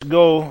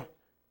go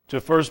to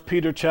 1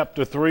 Peter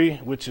chapter 3,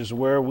 which is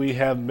where we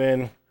have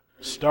been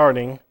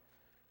starting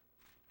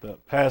the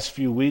past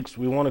few weeks.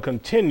 We want to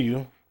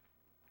continue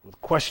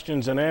with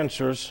questions and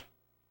answers,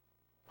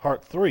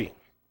 part 3.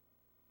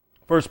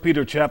 1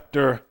 Peter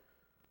chapter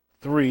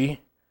 3,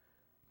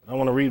 I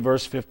want to read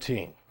verse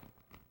 15.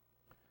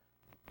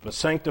 But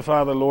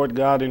sanctify the Lord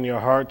God in your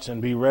hearts,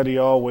 and be ready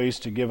always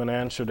to give an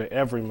answer to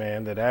every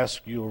man that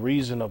asks you a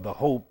reason of the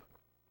hope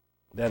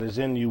that is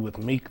in you with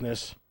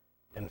meekness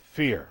and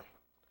fear.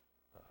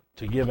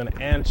 To give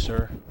an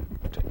answer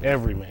to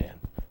every man.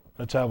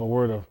 Let's have a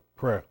word of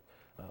prayer.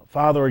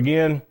 Father,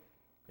 again,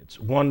 it's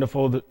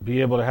wonderful to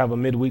be able to have a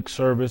midweek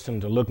service and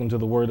to look into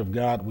the Word of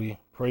God. We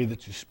pray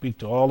that you speak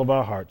to all of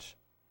our hearts.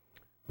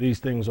 These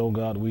things, oh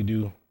God, we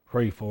do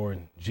pray for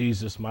in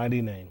Jesus'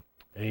 mighty name.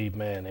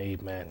 Amen,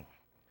 amen.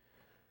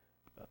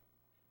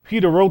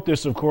 Peter wrote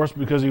this, of course,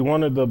 because he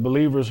wanted the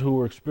believers who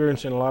were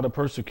experiencing a lot of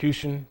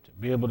persecution to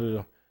be able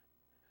to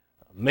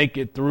make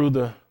it through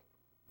the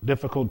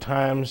difficult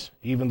times,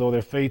 even though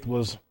their faith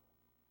was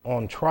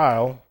on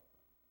trial.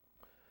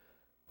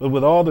 But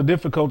with all the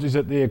difficulties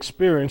that they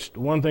experienced,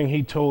 one thing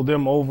he told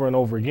them over and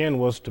over again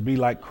was to be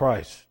like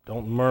Christ.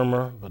 Don't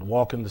murmur, but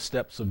walk in the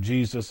steps of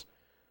Jesus.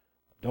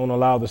 Don't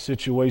allow the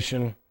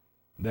situation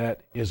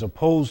that is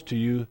opposed to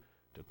you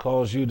to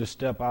cause you to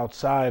step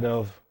outside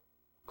of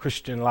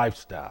Christian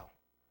lifestyle.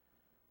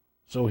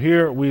 So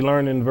here we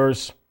learn in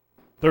verse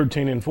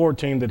 13 and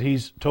 14 that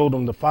he's told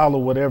them to follow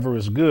whatever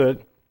is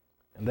good,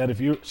 and that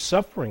if you're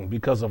suffering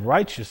because of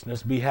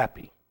righteousness, be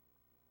happy.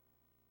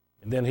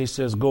 And then he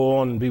says, go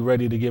on and be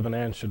ready to give an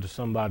answer to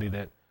somebody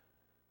that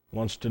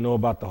wants to know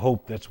about the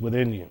hope that's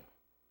within you.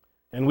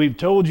 And we've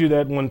told you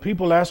that when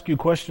people ask you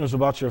questions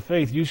about your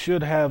faith, you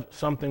should have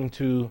something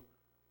to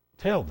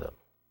tell them.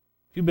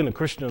 If you've been a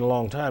Christian a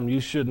long time, you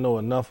should know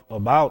enough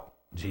about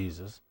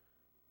Jesus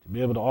to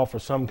be able to offer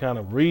some kind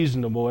of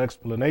reasonable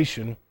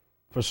explanation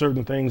for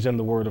certain things in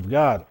the Word of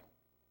God.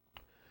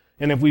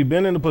 And if we've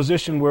been in a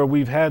position where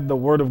we've had the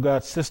Word of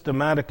God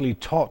systematically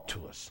taught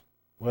to us,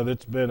 whether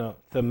it's been a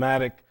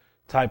thematic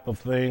type of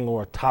thing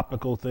or a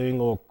topical thing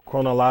or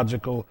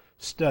chronological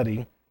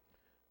study,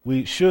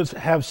 we should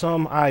have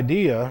some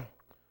idea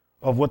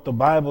of what the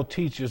Bible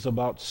teaches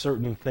about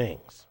certain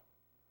things.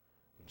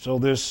 So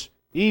this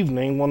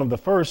evening, one of the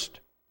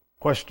first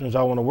questions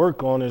I want to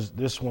work on is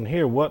this one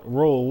here. What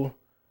role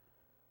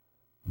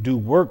do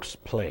works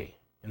play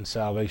in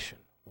salvation?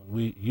 When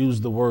we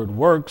use the word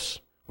works,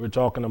 we're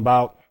talking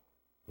about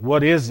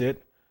what is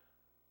it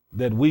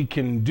that we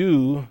can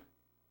do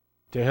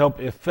to help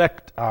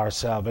effect our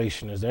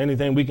salvation? Is there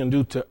anything we can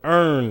do to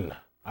earn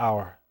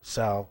our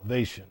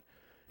salvation?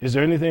 Is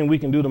there anything we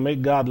can do to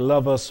make God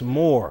love us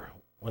more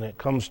when it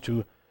comes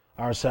to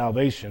our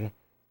salvation?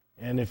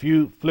 And if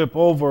you flip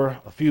over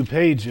a few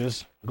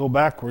pages, go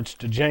backwards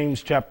to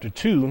James chapter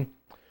 2,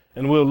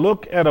 and we'll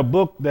look at a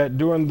book that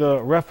during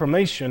the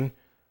Reformation,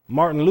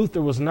 Martin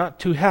Luther was not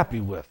too happy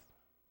with.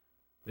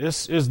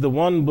 This is the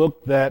one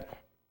book that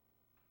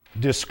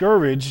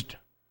discouraged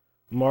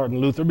Martin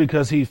Luther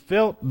because he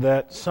felt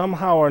that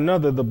somehow or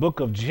another the book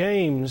of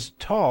James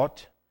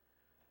taught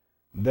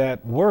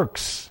that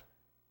works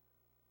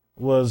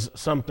was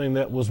something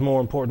that was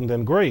more important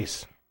than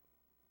grace.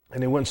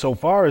 And he went so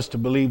far as to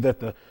believe that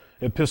the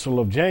epistle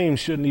of James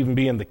shouldn't even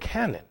be in the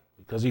canon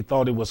because he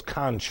thought it was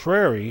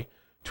contrary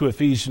to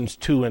Ephesians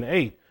 2 and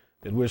 8,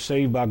 that we're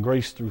saved by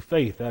grace through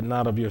faith, that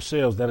not of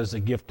yourselves, that is a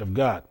gift of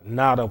God,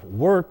 not of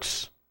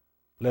works,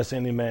 lest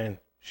any man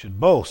should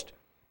boast.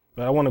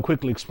 But I want to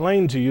quickly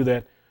explain to you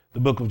that the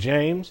book of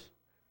James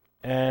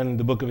and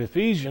the book of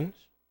Ephesians,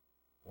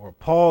 or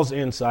Paul's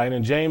insight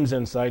and James'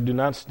 insight, do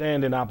not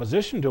stand in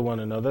opposition to one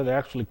another. They're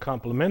actually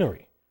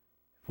complementary,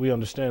 if we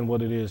understand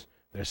what it is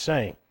they're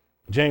saying.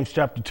 James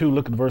chapter 2,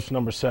 look at verse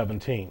number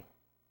 17.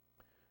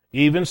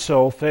 Even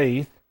so,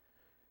 faith,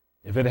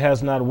 if it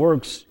has not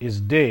works,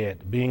 is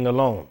dead, being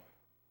alone.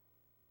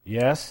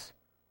 Yes,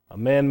 a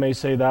man may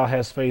say, thou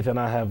hast faith and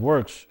I have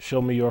works.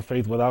 Show me your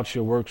faith without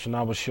your works, and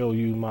I will show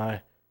you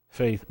my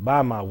faith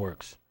by my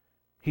works.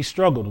 He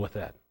struggled with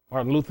that.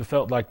 Martin Luther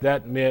felt like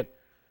that meant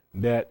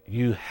that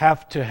you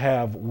have to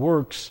have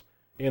works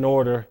in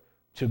order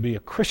to be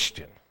a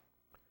Christian.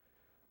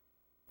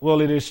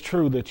 Well, it is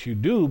true that you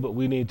do, but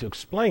we need to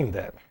explain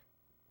that.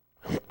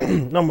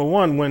 Number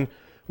one,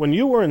 when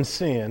you were in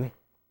sin,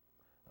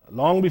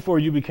 long before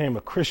you became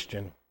a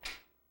Christian,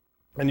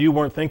 and you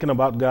weren't thinking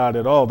about God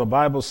at all, the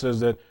Bible says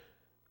that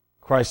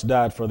Christ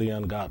died for the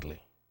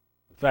ungodly.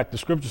 In fact, the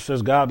scripture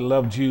says God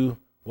loved you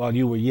while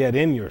you were yet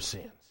in your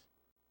sins.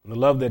 And the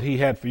love that he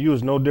had for you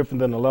is no different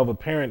than the love a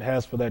parent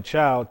has for that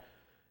child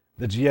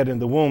that's yet in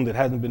the womb that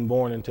hasn't been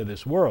born into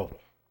this world.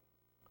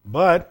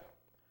 But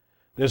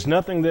there's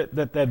nothing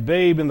that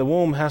babe in the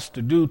womb has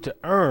to do to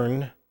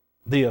earn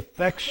the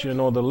affection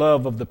or the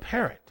love of the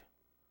parent.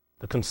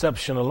 The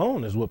conception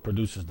alone is what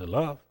produces the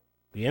love,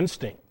 the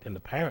instinct in the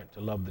parent to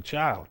love the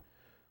child.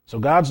 So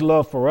God's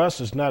love for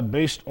us is not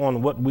based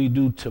on what we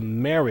do to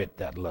merit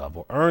that love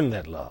or earn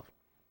that love.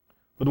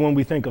 But when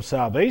we think of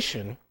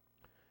salvation,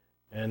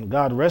 and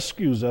God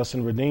rescues us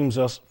and redeems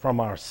us from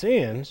our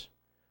sins,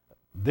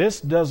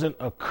 this doesn't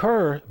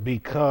occur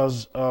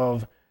because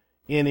of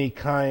any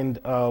kind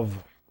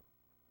of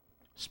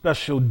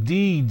special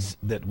deeds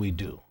that we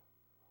do.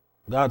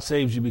 God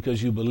saves you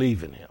because you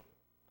believe in him.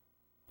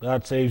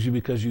 God saves you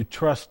because you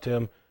trust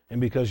him and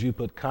because you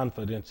put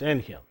confidence in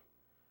him.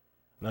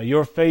 Now,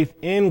 your faith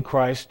in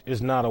Christ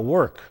is not a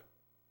work.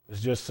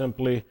 It's just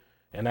simply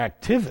an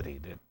activity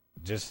that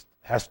just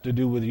has to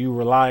do with you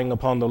relying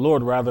upon the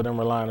Lord rather than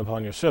relying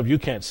upon yourself. You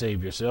can't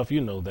save yourself.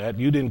 You know that.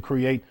 You didn't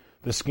create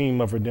the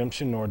scheme of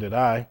redemption, nor did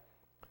I.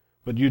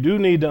 But you do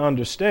need to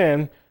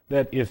understand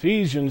that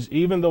Ephesians,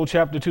 even though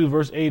chapter 2,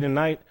 verse 8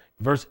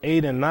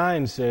 and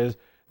 9 says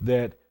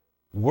that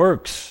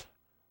works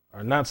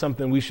are not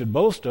something we should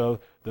boast of,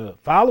 the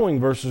following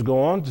verses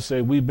go on to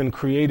say we've been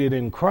created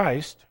in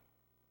Christ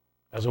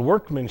as a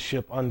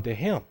workmanship unto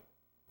him,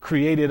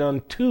 created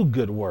unto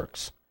good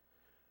works.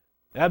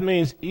 That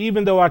means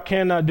even though I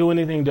cannot do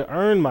anything to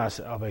earn my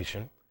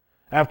salvation,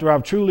 after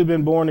I've truly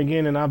been born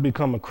again and I've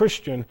become a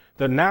Christian,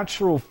 the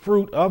natural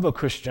fruit of a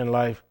Christian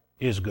life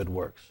is good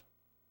works.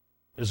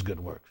 Is good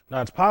works.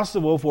 Now, it's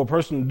possible for a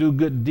person to do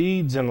good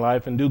deeds in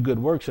life and do good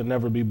works and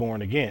never be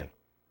born again.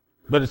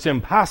 But it's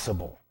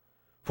impossible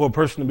for a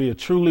person to be a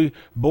truly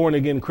born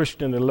again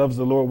Christian that loves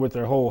the Lord with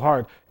their whole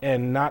heart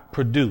and not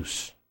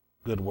produce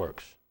good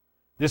works.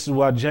 This is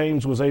why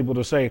James was able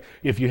to say,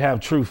 if you have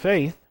true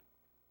faith,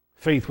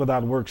 faith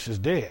without works is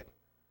dead.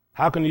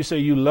 How can you say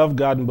you love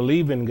God and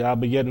believe in God,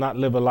 but yet not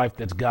live a life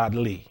that's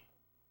godly?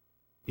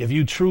 If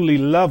you truly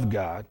love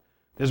God,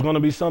 there's going to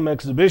be some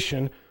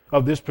exhibition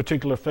of this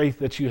particular faith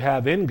that you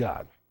have in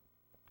God.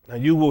 Now,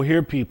 you will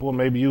hear people,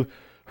 maybe you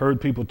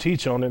heard people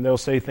teach on it, and they'll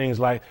say things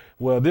like,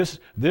 well,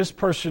 this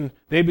person,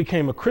 they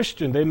became a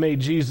Christian, they made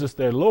Jesus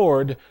their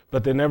Lord,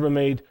 but they never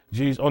made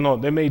Jesus,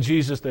 they made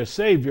Jesus their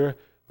Savior,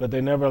 but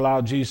they never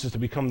allowed Jesus to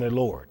become their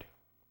Lord.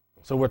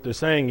 So what they're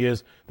saying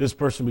is this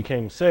person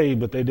became saved,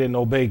 but they didn't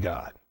obey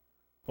God.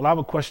 Well, I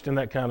would question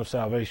that kind of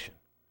salvation.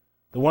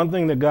 The one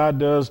thing that God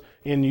does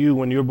in you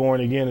when you're born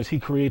again is he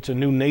creates a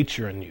new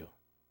nature in you.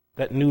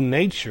 That new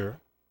nature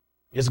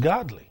is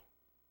godly.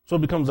 So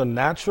it becomes a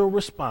natural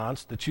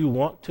response that you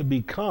want to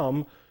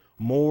become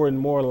more and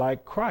more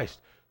like Christ.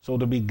 So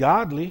to be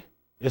godly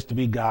is to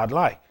be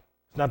godlike.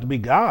 It's not to be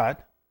God,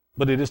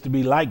 but it is to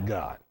be like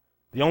God.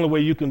 The only way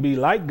you can be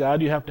like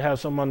God, you have to have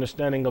some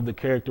understanding of the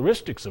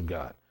characteristics of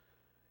God.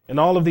 And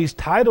all of these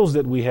titles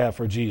that we have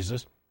for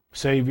Jesus,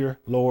 Savior,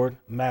 Lord,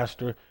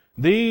 Master,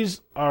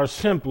 these are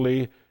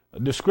simply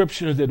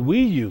descriptions that we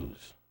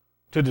use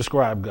to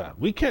describe God.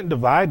 We can't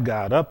divide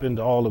God up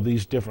into all of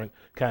these different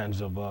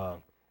kinds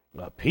of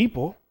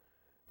people.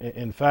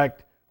 In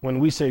fact, when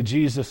we say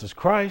Jesus is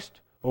Christ,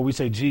 or we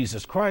say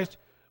Jesus Christ,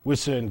 we're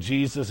saying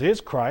Jesus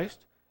is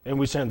Christ, and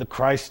we're saying the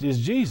Christ is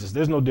Jesus.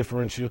 There's no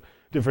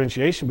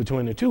differentiation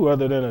between the two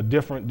other than a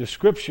different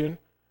description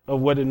of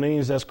what it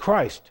means as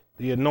Christ,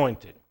 the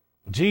anointed.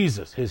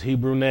 Jesus, his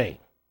Hebrew name,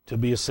 to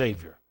be a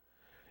Savior.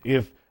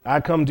 If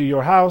I come to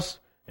your house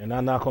and I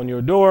knock on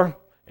your door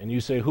and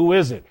you say, who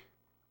is it?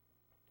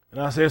 And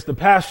I say, it's the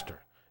pastor.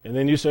 And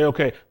then you say,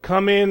 okay,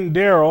 come in,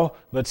 Daryl,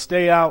 but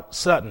stay out,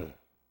 Sutton.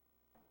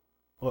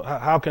 Well,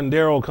 how can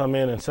Daryl come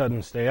in and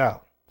Sutton stay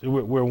out? So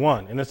we're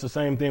one. And it's the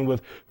same thing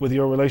with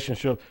your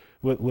relationship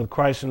with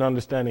Christ and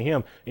understanding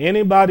him.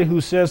 Anybody who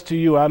says to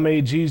you, I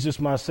made Jesus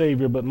my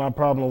Savior, but my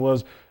problem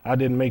was I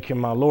didn't make him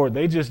my Lord,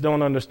 they just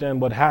don't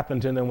understand what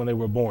happened to them when they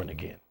were born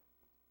again.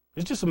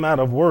 It's just a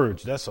matter of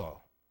words, that's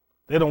all.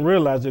 They don't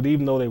realize that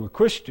even though they were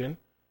Christian,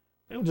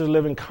 they were just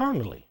living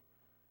carnally.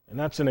 And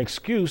that's an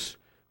excuse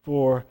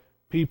for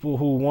people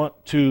who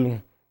want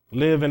to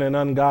live in an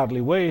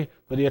ungodly way,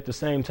 but at the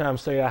same time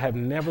say, I have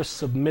never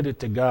submitted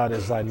to God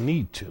as I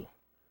need to.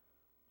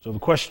 So the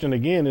question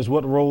again is,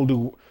 what role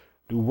do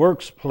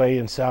works play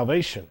in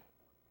salvation?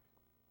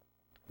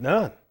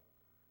 None.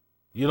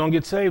 You don't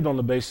get saved on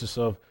the basis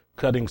of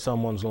cutting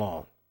someone's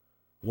lawn,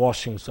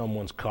 washing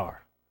someone's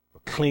car,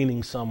 or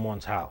cleaning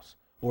someone's house,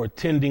 or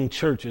attending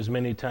church as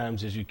many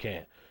times as you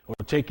can, or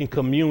taking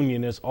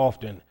communion as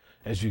often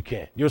as you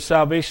can. Your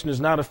salvation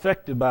is not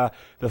affected by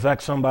the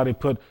fact somebody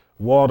put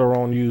water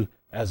on you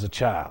as a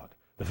child,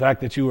 the fact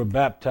that you were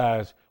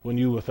baptized when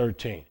you were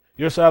 13.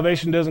 Your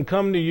salvation doesn't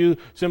come to you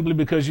simply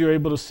because you're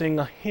able to sing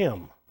a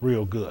hymn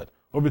real good,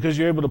 or because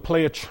you're able to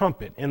play a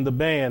trumpet in the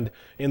band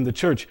in the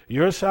church.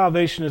 Your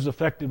salvation is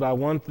affected by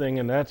one thing,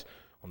 and that's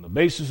on the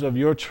basis of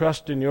your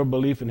trust and your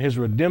belief in his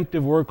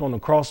redemptive work on the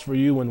cross for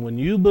you. And when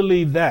you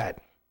believe that,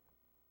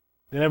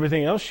 then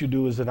everything else you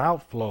do is an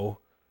outflow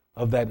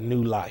of that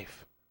new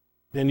life.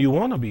 Then you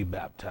want to be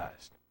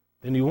baptized.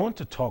 Then you want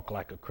to talk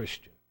like a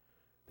Christian.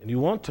 Then you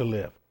want to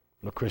live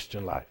a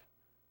Christian life.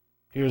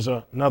 Here's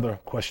another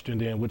question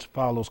then, which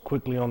follows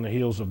quickly on the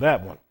heels of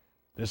that one.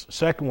 This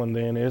second one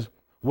then is,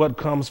 what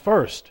comes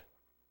first?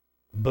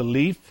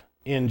 Belief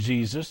in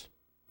Jesus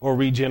or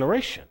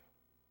regeneration?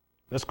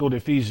 Let's go to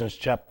Ephesians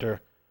chapter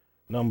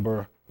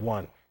number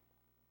 1.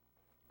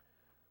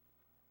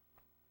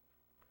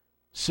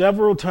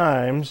 Several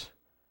times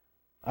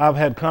I've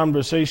had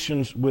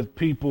conversations with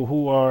people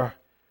who are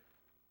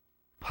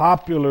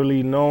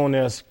popularly known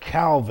as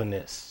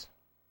Calvinists.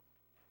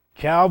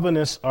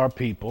 Calvinists are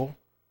people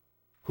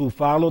who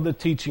follow the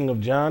teaching of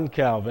John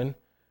Calvin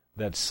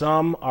that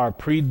some are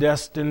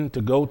predestined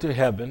to go to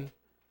heaven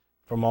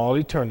from all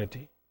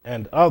eternity,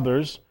 and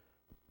others,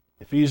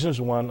 Ephesians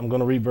 1, I'm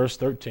going to read verse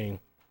 13,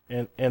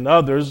 and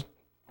others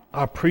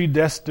are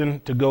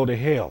predestined to go to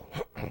hell.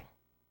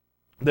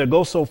 They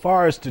go so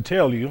far as to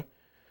tell you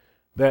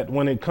that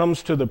when it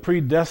comes to the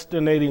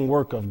predestinating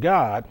work of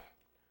God,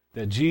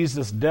 that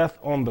Jesus' death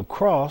on the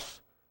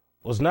cross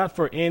was not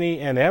for any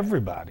and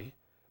everybody,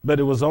 but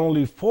it was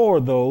only for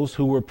those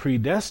who were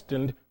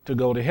predestined to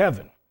go to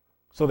heaven.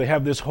 So they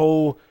have this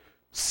whole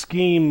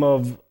scheme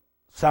of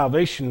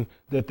salvation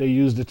that they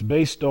use that's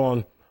based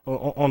on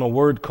a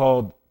word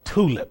called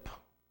tulip.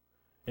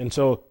 And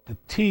so the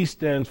T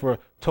stands for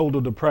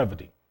total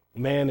depravity.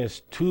 Man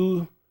is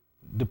too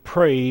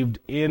depraved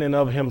in and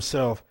of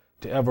himself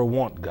to ever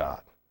want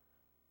God.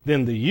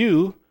 Then the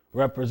U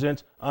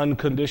represents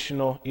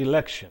unconditional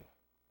election.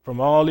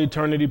 From all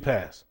eternity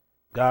past,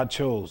 God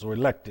chose or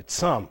elected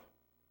some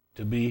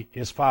to be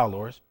his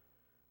followers,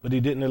 but he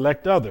didn't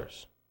elect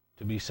others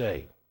to be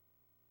saved.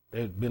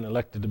 They've been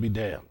elected to be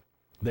damned.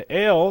 The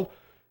L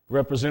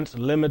represents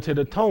limited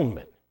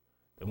atonement.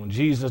 And when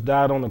Jesus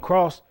died on the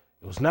cross,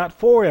 it was not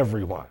for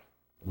everyone.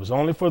 It was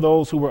only for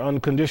those who were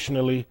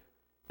unconditionally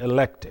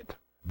elected.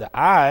 The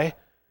I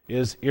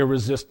is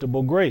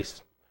irresistible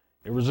grace.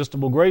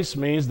 Irresistible grace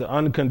means the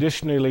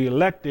unconditionally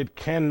elected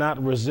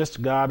cannot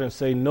resist God and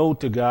say no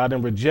to God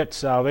and reject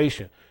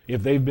salvation.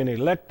 If they've been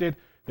elected,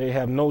 they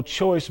have no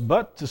choice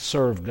but to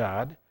serve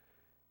God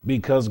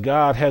because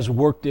God has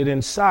worked it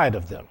inside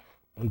of them.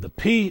 And the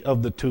P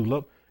of the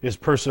tulip is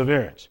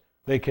perseverance.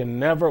 They can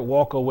never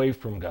walk away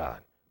from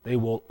God. They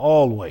will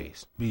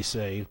always be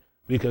saved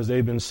because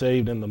they've been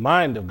saved in the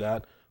mind of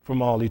God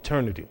from all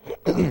eternity.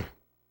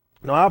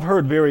 Now, I've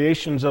heard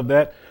variations of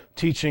that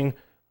teaching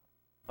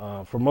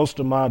for most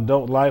of my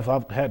adult life.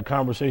 I've had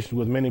conversations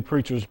with many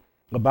preachers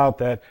about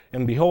that.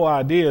 And the whole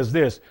idea is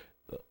this.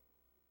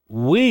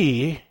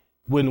 When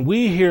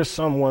we hear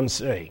someone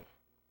say,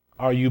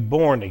 "Are you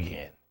born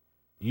again?"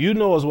 You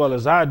know as well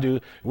as I do,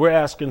 we're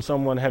asking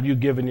someone, have you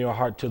given your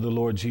heart to the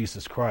Lord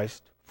Jesus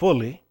Christ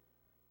fully,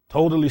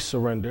 totally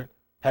surrendered?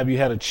 Have you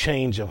had a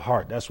change of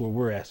heart? That's what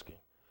we're asking.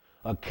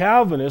 A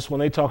Calvinist, when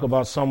they talk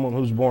about someone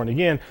who's born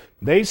again,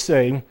 they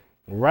say,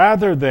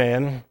 rather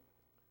than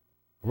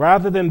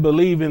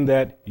believing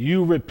that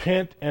you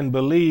repent and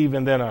believe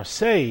and then are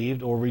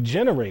saved or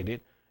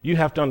regenerated, you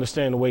have to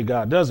understand the way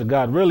God does it.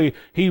 God really,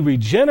 he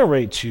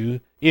regenerates you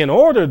in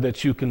order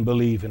that you can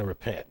believe and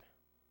repent.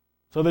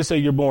 So they say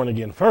you're born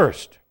again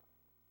first,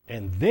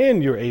 and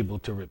then you're able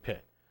to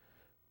repent.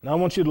 Now I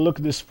want you to look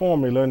at this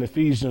formula in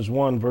Ephesians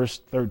 1, verse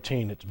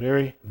 13. It's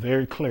very,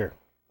 very clear.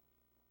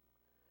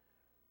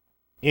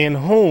 In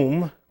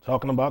whom,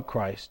 talking about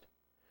Christ,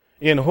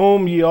 in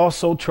whom ye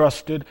also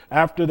trusted,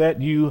 after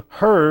that you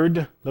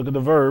heard, look at the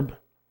verb,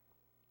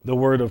 the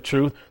word of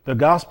truth, the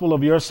gospel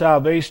of your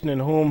salvation, in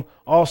whom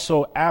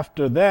also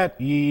after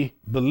that ye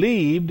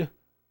believed,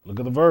 look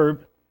at the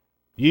verb,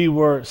 ye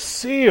were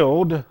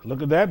sealed,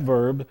 look at that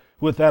verb,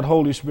 with that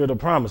Holy Spirit of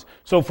promise.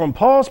 So from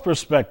Paul's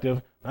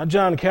perspective, not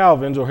John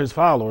Calvin's or his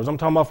followers, I'm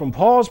talking about from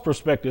Paul's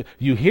perspective,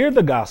 you hear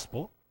the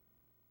gospel,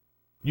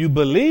 you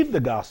believe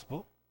the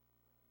gospel,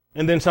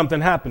 and then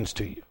something happens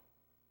to you.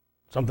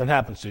 Something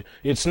happens to you.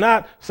 It's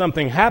not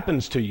something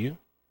happens to you,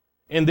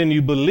 and then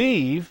you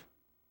believe,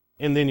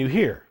 and then you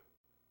hear.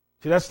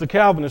 See, that's the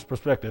Calvinist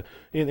perspective.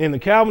 In the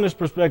Calvinist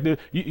perspective,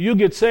 you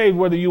get saved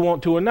whether you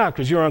want to or not,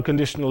 because you're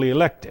unconditionally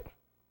elected.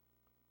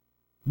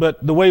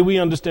 But the way we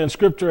understand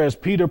Scripture, as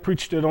Peter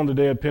preached it on the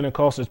day of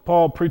Pentecost, as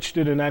Paul preached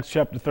it in Acts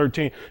chapter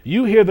 13,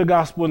 you hear the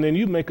gospel and then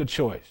you make a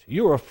choice.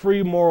 You're a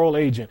free moral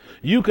agent.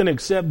 You can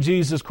accept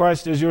Jesus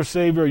Christ as your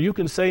Savior, or you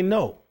can say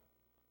no.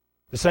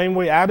 The same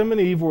way Adam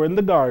and Eve were in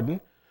the garden,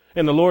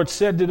 and the Lord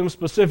said to them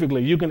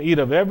specifically, you can eat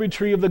of every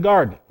tree of the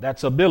garden.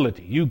 That's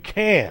ability. You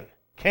can.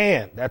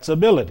 That's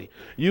ability.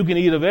 You can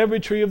eat of every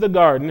tree of the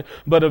garden,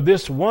 but of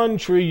this one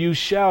tree you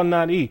shall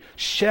not eat.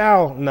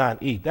 Shall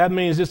not eat. That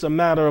means it's a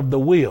matter of the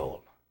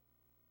will.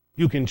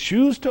 You can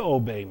choose to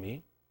obey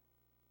me,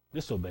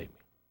 disobey me.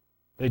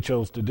 They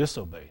chose to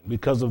disobey.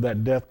 Because of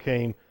that, death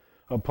came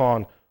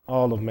upon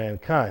all of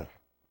mankind.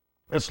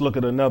 Let's look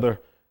at another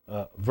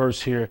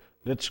verse here.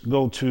 Let's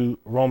go to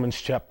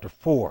Romans chapter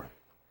 4.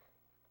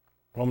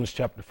 Romans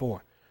chapter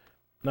 4.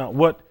 Now,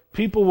 what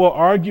people will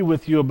argue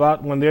with you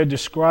about when they're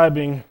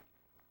describing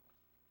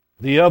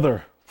the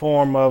other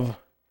form of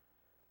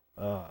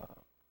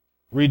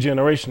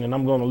regeneration, and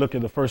I'm going to look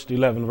at the first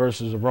 11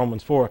 verses of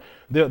Romans 4,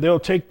 they'll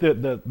take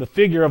the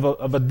figure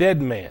of a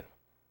dead man.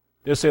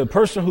 They'll say a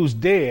person who's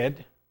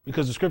dead,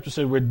 because the Scripture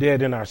says we're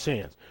dead in our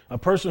sins. A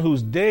person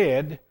who's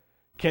dead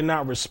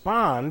cannot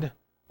respond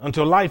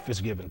until life is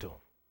given to him.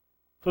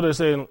 So they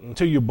say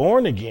until you're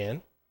born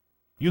again,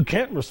 you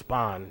can't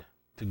respond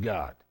to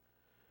God.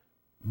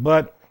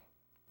 But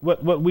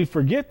What we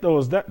forget, though,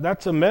 is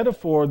that's a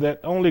metaphor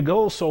that only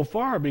goes so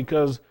far,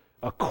 because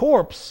a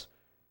corpse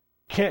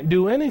can't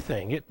do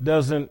anything. It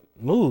doesn't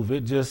move.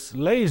 It just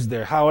lays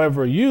there.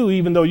 However, you,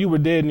 even though you were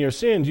dead in your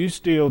sins, you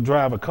still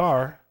drive a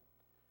car.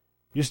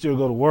 You still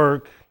go to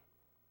work.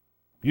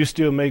 You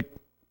still make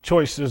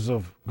choices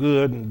of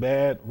good and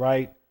bad,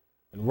 right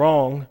and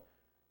wrong.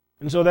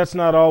 And so that's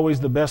not always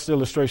the best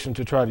illustration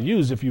to try to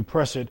use if you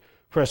press it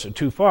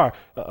too far.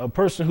 A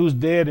person who's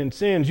dead in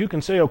sins, you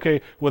can say,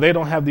 okay, well, they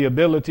don't have the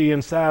ability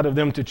inside of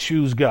them to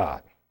choose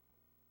God.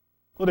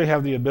 Well, they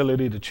have the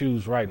ability to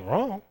choose right and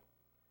wrong.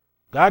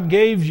 God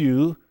gave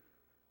you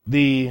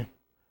the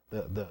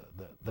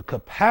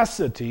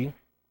capacity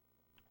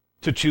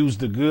to choose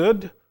the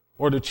good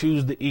or to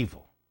choose the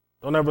evil.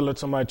 Don't ever let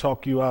somebody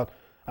talk you out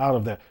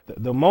of that.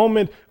 The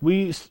moment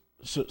we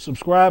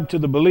subscribe to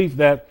the belief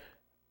that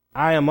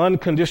I am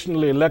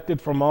unconditionally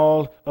elected from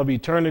all of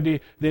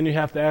eternity, then you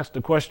have to ask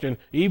the question,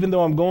 even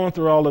though I'm going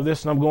through all of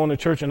this and I'm going to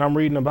church and I'm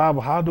reading the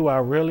Bible, how do I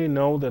really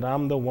know that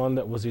I'm the one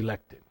that was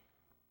elected?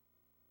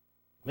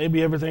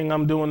 Maybe everything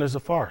I'm doing is a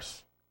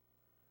farce.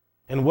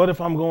 And what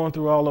if I'm going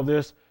through all of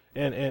this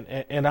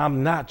and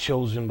I'm not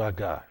chosen by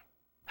God?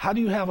 How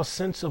do you have a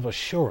sense of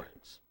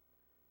assurance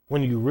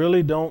when you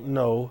really don't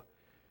know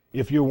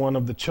if you're one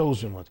of the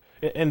chosen ones?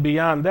 And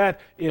beyond that,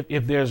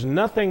 if there's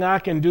nothing I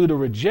can do to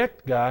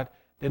reject God,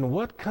 then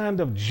what kind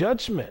of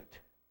judgment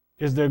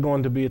is there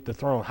going to be at the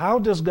throne? How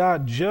does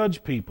God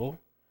judge people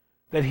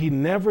that he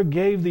never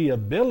gave the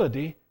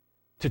ability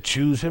to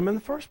choose him in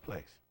the first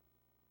place?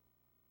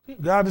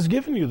 God has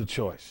given you the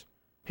choice.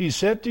 He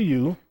said to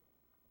you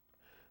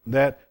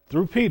that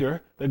through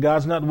Peter, that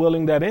God's not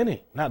willing that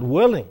any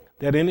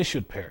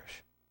should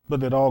perish,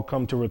 but that all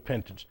come to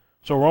repentance.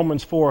 So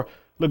Romans 4,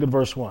 look at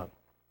verse 1,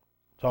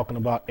 talking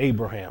about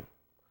Abraham.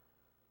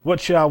 What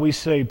shall we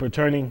say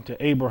pertaining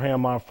to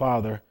Abraham our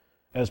father,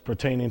 as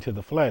pertaining to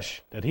the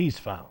flesh that he's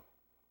found?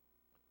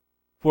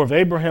 For if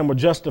Abraham were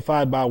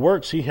justified by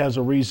works, he has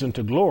a reason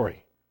to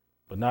glory,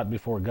 but not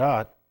before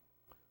God.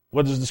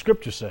 What does the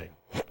scripture say?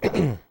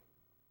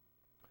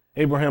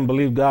 Abraham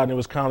believed God and it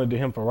was counted to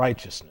him for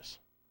righteousness.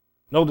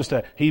 Notice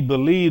that. He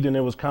believed and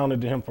it was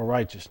counted to him for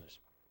righteousness.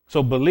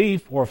 So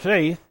belief or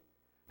faith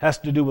has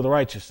to do with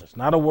righteousness.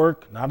 Not a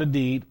work, not a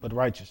deed, but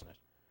righteousness.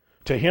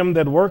 To him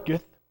that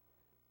worketh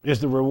is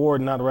the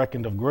reward not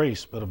reckoned of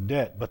grace, but of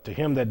debt. But to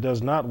him that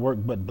does not work,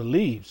 but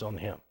believes on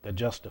him that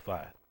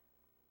justifieth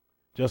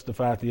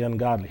the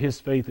ungodly, his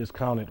faith is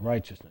counted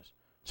righteousness.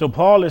 So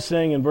Paul is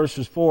saying in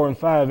verses 4 and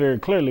 5 very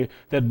clearly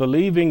that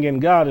believing in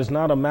God is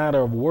not a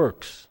matter of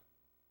works.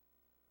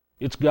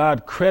 It's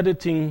God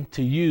crediting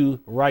to you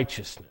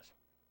righteousness.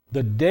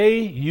 The day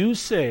you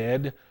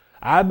said,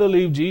 I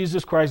believe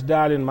Jesus Christ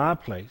died in my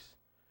place,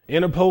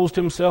 interposed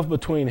himself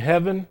between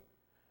heaven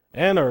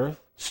and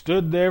earth,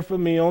 stood there for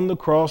me on the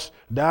cross,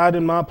 died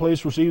in my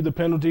place, received the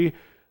penalty,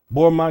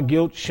 bore my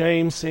guilt,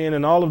 shame, sin,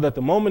 and all of that.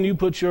 The moment you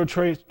put your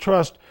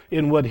trust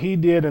in what he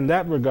did in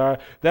that regard,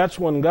 that's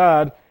when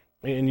God,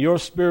 in your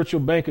spiritual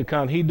bank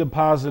account, he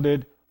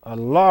deposited a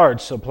large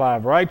supply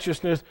of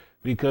righteousness,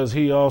 because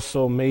he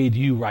also made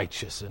you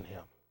righteous in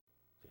him.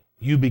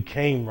 You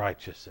became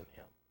righteous in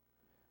him.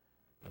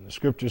 And the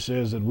scripture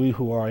says that we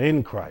who are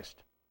in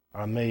Christ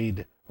are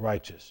made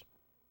righteous.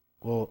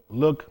 Well,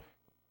 look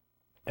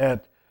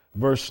at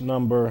verse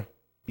number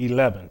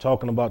 11,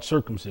 talking about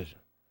circumcision.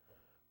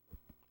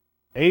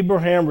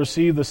 Abraham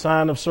received the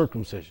sign of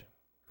circumcision,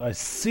 a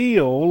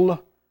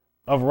seal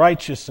of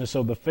righteousness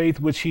of the faith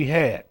which he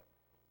had,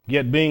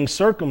 yet being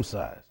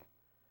circumcised,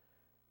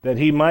 that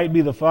he might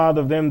be the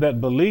father of them that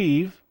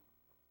believe,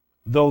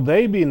 though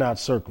they be not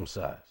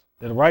circumcised,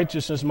 that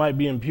righteousness might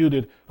be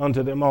imputed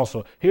unto them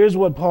also. Here's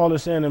what Paul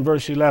is saying in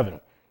verse 11.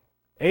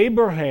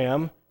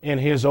 Abraham, in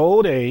his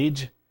old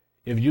age,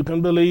 if you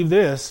can believe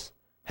this,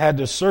 had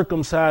to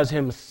circumcise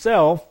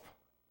himself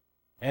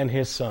and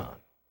his son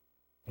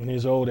in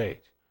his old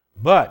age.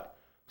 But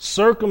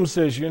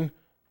circumcision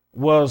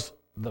was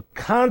the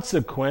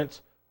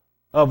consequence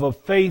of a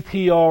faith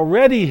he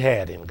already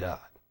had in God.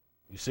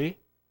 You see?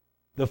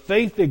 The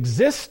faith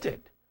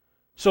existed.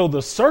 So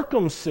the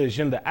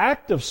circumcision, the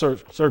act of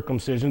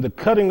circumcision, the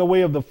cutting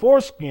away of the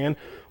foreskin,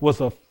 was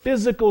a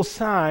physical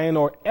sign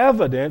or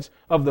evidence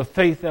of the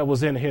faith that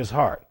was in his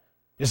heart.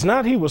 It's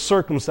not he was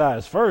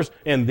circumcised first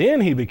and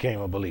then he became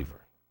a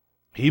believer.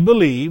 He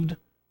believed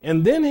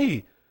and then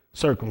he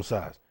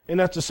circumcised. And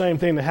that's the same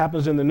thing that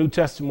happens in the New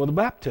Testament with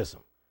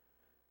baptism.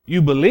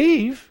 You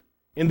believe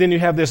and then you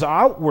have this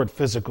outward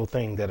physical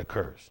thing that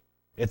occurs.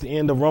 At the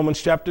end of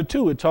Romans chapter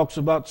 2, it talks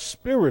about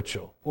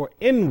spiritual or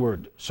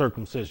inward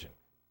circumcision.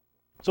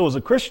 So as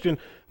a Christian,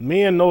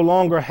 men no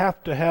longer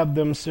have to have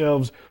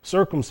themselves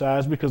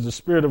circumcised because the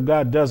Spirit of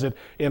God does it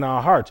in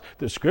our hearts.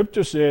 The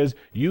scripture says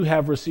you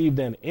have received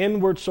an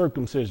inward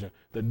circumcision.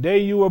 The day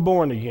you were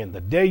born again, the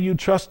day you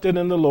trusted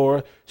in the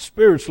Lord,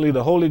 spiritually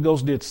the Holy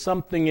Ghost did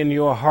something in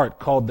your heart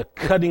called the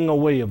cutting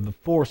away of the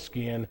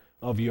foreskin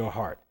of your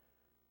heart.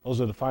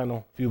 Those are the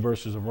final few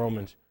verses of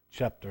Romans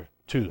chapter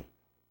 2.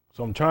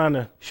 So I'm trying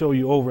to show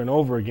you over and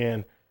over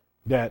again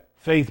that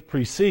faith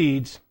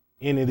precedes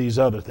any of these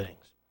other things.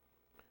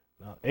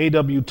 Now,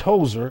 A.W.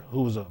 Tozer,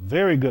 who was a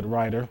very good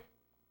writer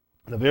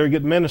and a very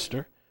good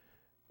minister,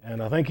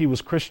 and I think he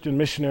was Christian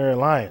Missionary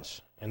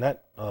Alliance in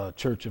that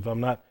church, if I'm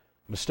not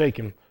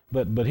mistaken,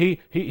 but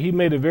he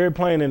made it very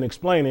plain in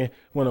explaining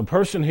when a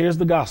person hears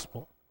the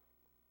gospel,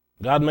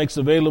 God makes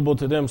available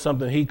to them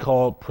something he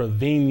called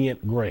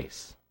prevenient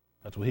grace.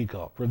 That's what he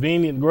called.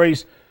 Prevenient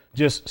grace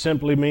just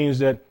simply means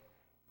that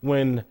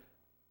when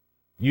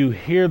you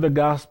hear the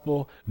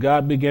gospel,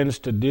 God begins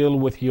to deal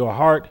with your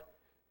heart.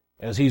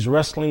 As he's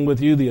wrestling with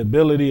you, the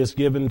ability is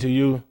given to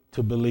you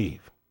to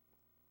believe.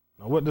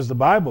 Now, what does the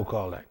Bible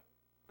call that?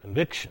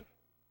 Conviction.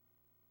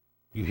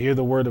 You hear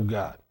the word of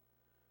God.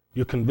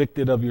 You're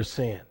convicted of your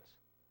sins.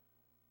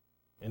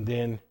 And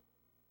then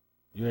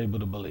you're able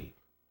to believe.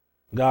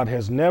 God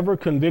has never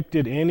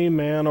convicted any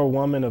man or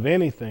woman of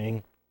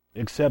anything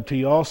except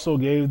he also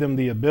gave them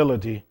the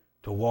ability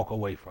to walk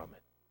away from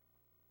it.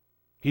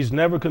 He's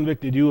never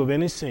convicted you of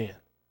any sin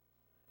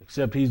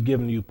except he's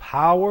given you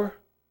power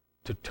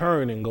to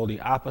turn and go the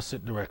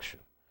opposite direction.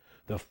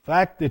 The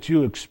fact that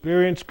you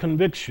experience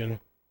conviction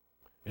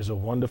is a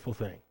wonderful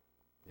thing.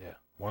 Yeah,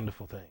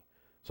 wonderful thing.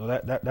 So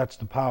that's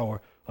the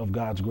power of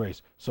God's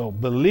grace. So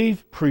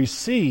belief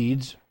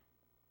precedes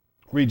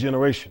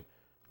regeneration.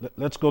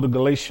 Let's go to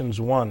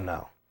Galatians 1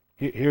 now.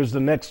 Here's the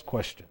next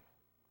question.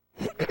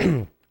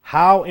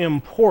 How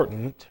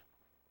important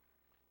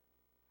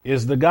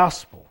is the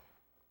gospel?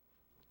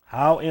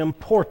 How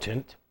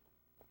important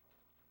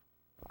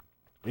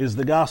is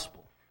the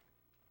gospel?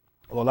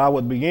 Well, I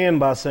would begin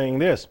by saying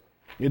this.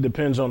 It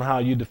depends on how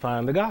you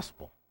define the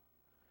gospel.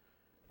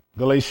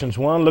 Galatians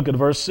 1, look at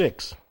verse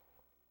 6.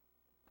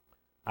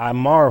 I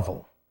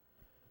marvel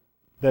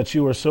that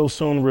you are so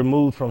soon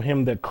removed from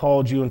him that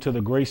called you into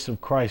the grace of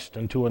Christ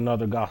unto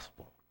another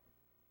gospel.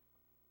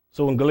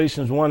 So in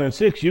Galatians 1 and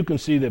 6, you can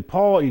see that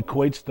Paul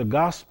equates the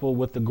gospel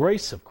with the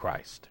grace of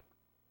Christ.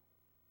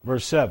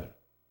 Verse 7,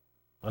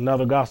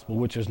 another gospel,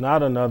 which is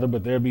not another,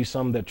 but there be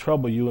some that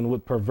trouble you and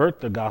would pervert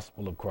the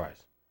gospel of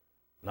Christ.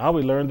 Now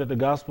we learn that the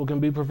gospel can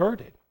be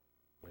perverted.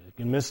 It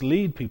can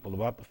mislead people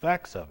about the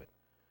facts of it.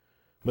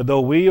 But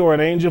though we or an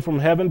angel from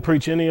heaven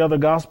preach any other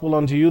gospel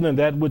unto you than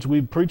that which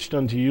we preached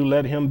unto you,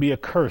 let him be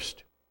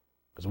accursed.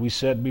 As we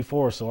said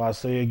before, so I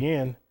say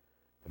again,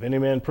 if any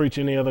man preach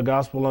any other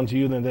gospel unto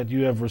you than that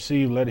you have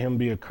received, let him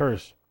be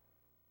accursed.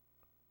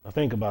 Now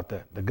think about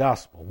that. The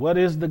gospel. What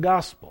is the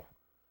gospel?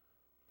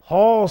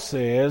 Paul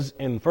says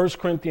in 1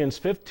 Corinthians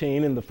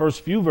 15, in the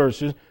first few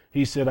verses,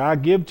 he said, I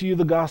give to you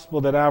the gospel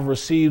that I've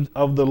received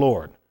of the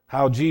Lord,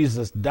 how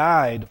Jesus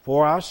died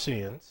for our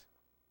sins,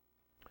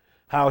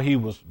 how he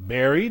was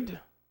buried,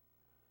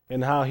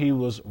 and how he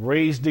was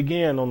raised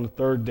again on the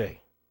third day.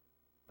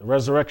 The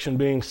resurrection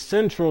being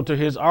central to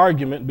his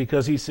argument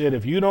because he said,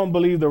 if you don't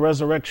believe the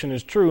resurrection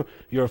is true,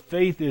 your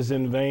faith is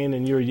in vain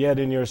and you're yet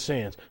in your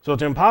sins. So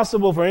it's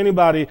impossible for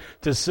anybody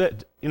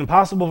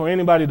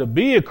to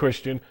be a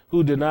Christian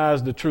who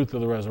denies the truth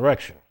of the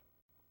resurrection.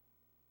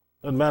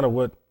 Doesn't matter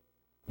where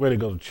they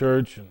go to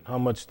church and how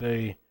much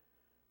they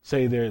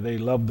say they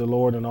love the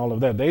Lord and all of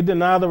that. They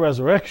deny the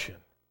resurrection.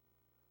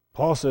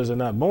 Paul says they're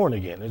not born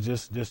again. It's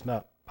just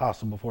not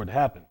possible for it to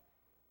happen.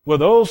 Well,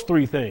 those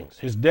three things,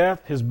 his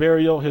death, his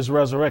burial, his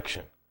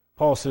resurrection,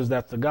 Paul says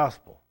that's the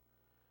gospel.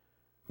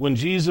 When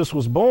Jesus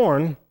was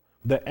born,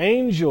 the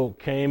angel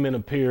came and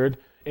appeared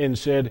and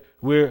said,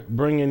 we're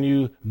bringing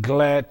you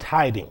glad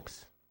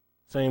tidings.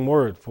 Same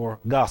word for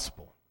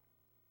gospel.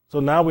 So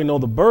now we know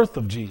the birth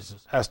of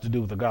Jesus has to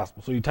do with the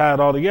gospel. So you tie it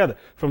all together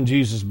from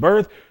Jesus'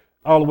 birth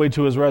all the way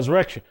to his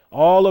resurrection.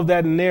 All of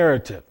that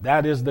narrative,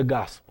 that is the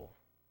gospel.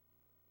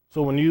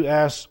 So when you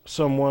ask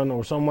someone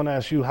or someone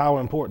asks you how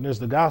important is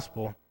the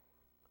gospel,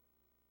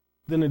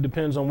 then it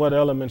depends on what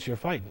elements you're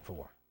fighting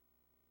for.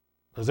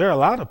 Because there are a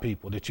lot of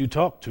people that you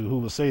talk to who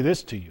will say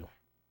this to you.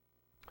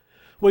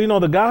 Well,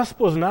 the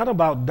gospel is not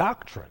about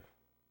doctrine.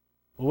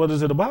 Well, what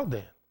is it about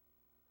then?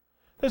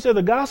 They say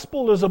the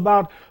gospel is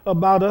about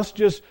us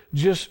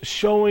just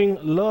showing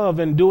love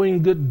and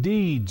doing good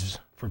deeds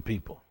for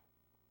people.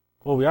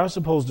 Well, we are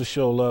supposed to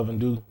show love and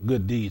do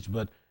good deeds,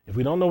 but if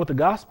we don't know what the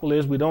gospel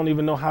is, we don't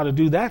even know how to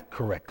do that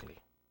correctly.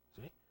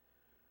 See?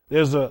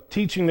 There's a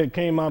teaching that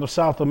came out of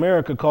South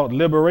America called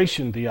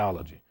liberation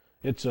theology.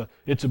 It's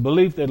a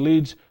belief that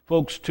leads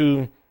folks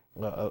to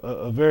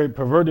a very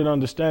perverted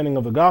understanding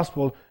of the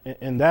gospel,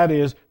 and that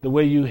is the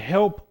way you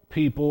help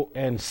people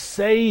and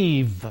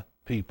save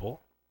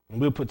people. And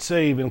we'll put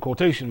save in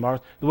quotation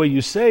marks. The way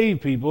you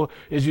save people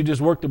is you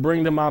just work to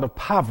bring them out of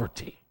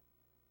poverty.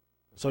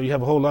 So you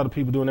have a whole lot of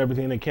people doing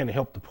everything they can to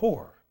help the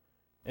poor.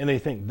 And they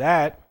think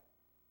that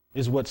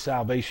is what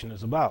salvation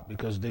is about,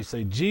 because they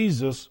say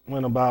Jesus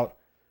went about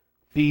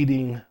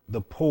feeding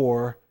the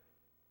poor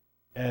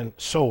and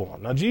so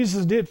on. Now,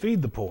 Jesus did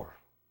feed the poor,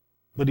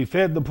 but he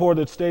fed the poor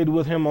that stayed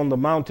with him on the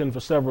mountain for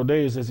several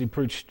days as he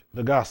preached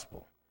the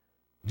gospel.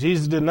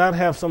 Jesus did not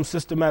have some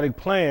systematic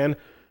plan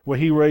where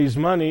he raised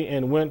money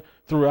and went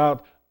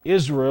throughout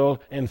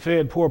Israel and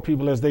fed poor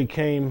people as they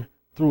came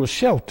through a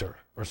shelter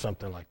or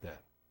something like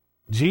that.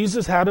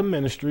 Jesus had a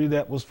ministry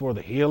that was for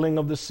the healing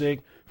of the sick,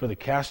 for the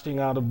casting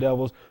out of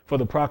devils, for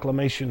the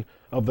proclamation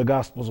of the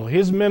gospel. So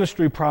his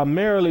ministry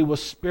primarily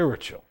was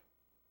spiritual.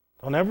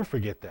 Don't ever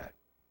forget that.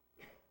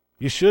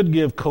 You should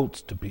give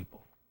coats to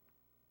people.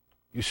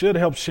 You should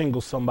help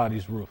shingle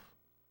somebody's roof.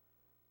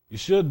 You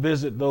should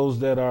visit those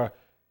that are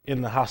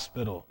in the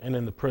hospital and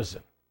in the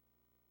prison.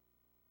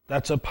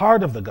 That's a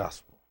part of the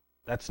gospel.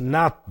 That's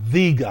not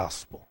the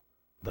gospel.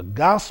 The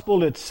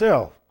gospel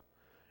itself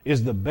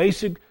is the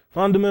basic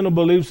fundamental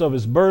beliefs of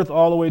his birth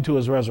all the way to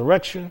his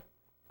resurrection.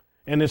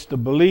 And it's the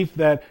belief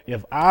that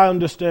if I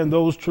understand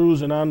those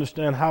truths and I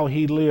understand how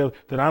he lived,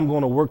 that I'm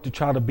going to work to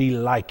try to be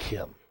like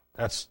him.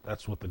 That's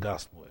what the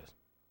gospel is.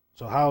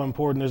 So how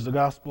important is the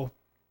gospel?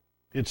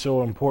 It's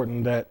so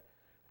important that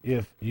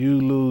if you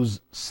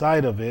lose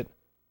sight of it,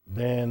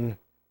 then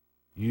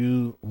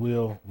you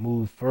will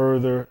move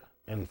further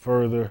and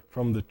further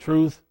from the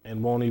truth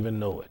and won't even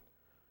know it.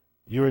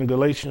 You're in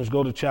Galatians,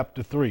 go to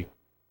chapter 3.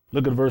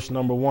 Look at verse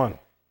number 1.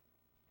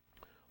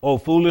 O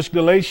foolish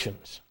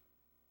Galatians,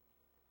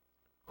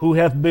 who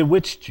hath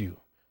bewitched you,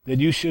 that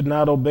you should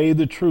not obey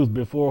the truth,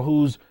 before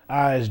whose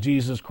eyes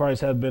Jesus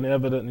Christ hath been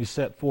evidently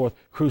set forth,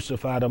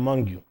 crucified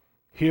among you.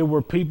 Here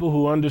were people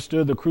who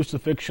understood the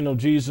crucifixion of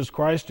Jesus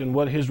Christ and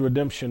what his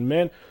redemption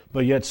meant,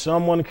 but yet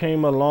someone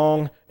came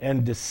along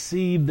and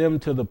deceived them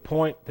to the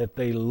point that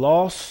they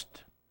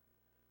lost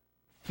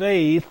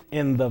faith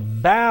in the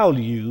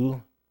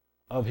value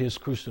of his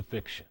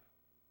crucifixion.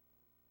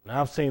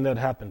 Now, I've seen that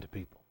happen to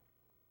people.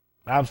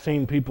 I've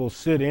seen people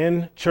sit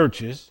in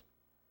churches.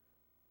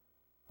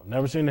 I've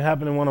never seen it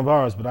happen in one of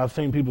ours, but I've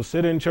seen people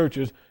sit in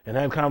churches and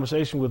have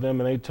conversation with them,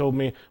 and they told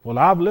me, well,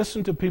 I've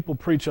listened to people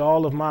preach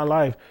all of my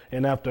life,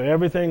 and after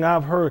everything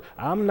I've heard,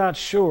 I'm not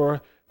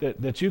sure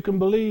that you can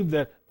believe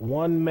that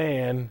one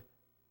man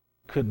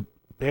could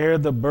bear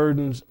the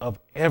burdens of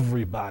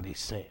everybody's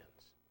sins.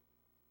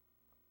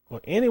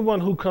 Well,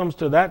 anyone who comes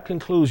to that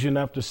conclusion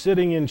after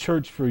sitting in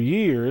church for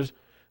years,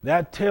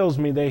 that tells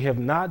me they have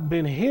not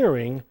been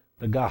hearing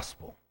the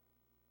gospel.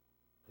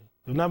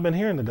 They've not been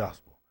hearing the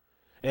gospel.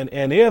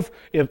 And if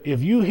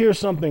you hear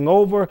something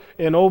over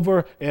and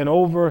over and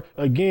over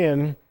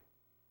again,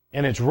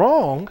 and it's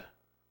wrong,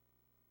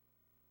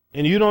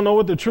 and you don't know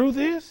what the truth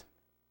is,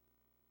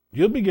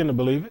 you'll begin to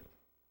believe it.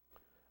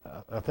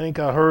 I think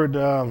I heard,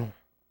 I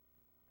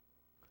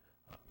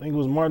think it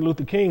was Martin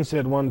Luther King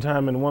said one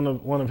time in one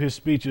of his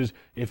speeches,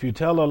 if you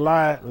tell a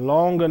lie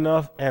long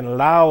enough and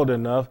loud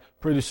enough,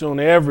 pretty soon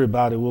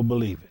everybody will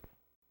believe it.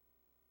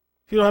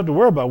 You don't have to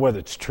worry about whether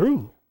it's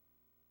true.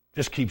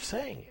 Just keep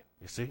saying it,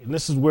 you see. And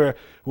this is where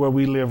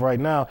we live right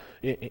now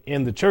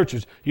in the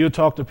churches. You'll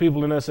talk to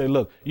people and they'll say,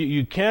 look,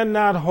 you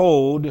cannot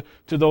hold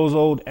to those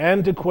old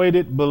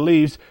antiquated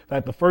beliefs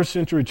that the first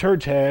century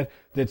church had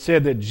that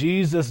said that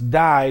Jesus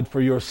died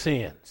for your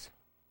sins.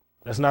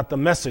 That's not the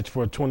message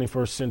for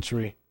 21st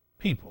century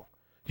people.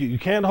 You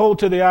can't hold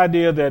to the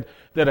idea that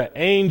an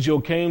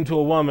angel came to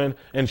a woman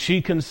and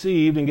she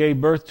conceived and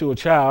gave birth to a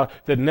child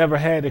that never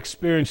had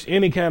experienced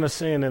any kind of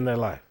sin in their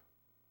life.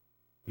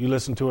 You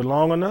listen to it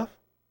long enough,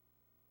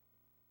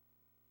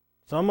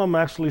 some of them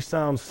actually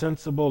sound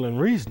sensible and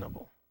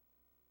reasonable.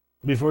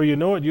 Before you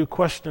know it, you're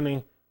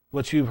questioning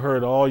what you've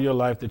heard all your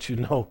life that you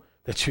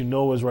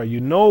know is right. You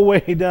know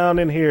way down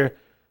in here,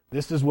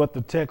 this is what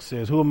the text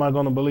says. Who am I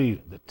going to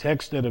believe? The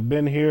texts that have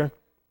been here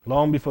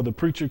long before the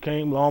preacher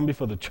came, long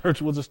before the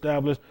church was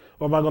established,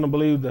 or am I going to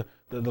believe the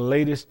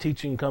latest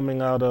teaching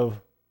coming out of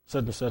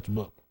such and such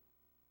book?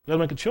 You got to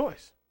make a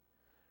choice.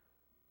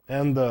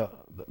 And the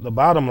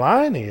bottom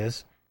line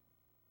is,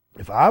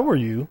 if I were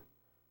you,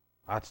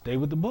 I'd stay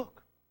with the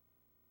book.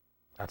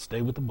 I'd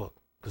stay with the book.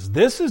 Because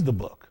this is the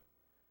book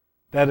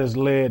that has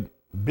led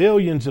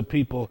billions of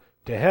people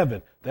to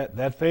heaven.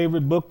 That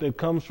favorite book that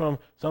comes from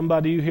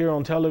somebody you hear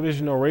on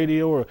television or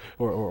radio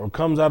or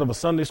comes out of a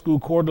Sunday school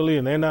quarterly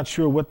and they're not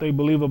sure what they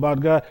believe about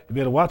God, you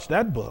better watch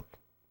that book,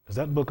 because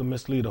that book will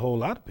mislead a whole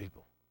lot of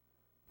people.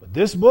 But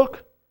this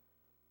book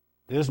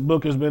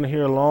has been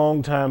here a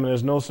long time, and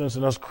there's no sense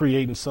in us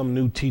creating some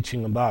new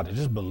teaching about it.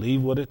 Just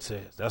believe what it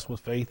says. That's what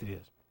faith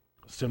is.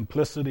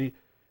 Simplicity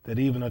that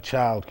even a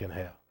child can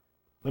have.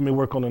 Let me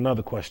work on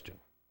another question.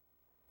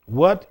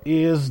 What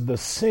is the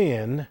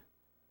sin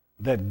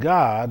that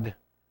God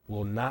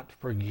will not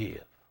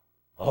forgive?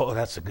 Oh,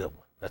 that's a good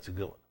one. That's a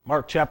good one.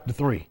 Mark chapter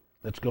 3.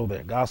 Let's go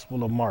there.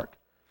 Gospel of Mark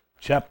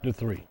chapter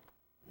 3.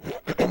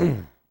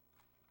 In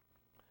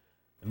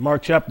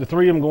Mark chapter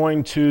 3, I'm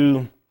going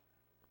to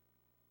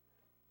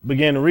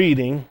begin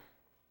reading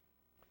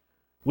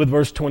with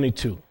verse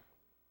 22.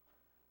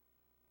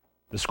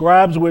 The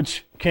scribes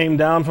which came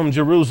down from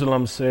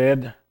Jerusalem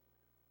said,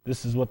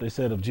 this is what they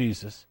said of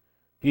Jesus,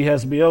 he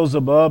has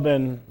Beelzebub,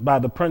 and by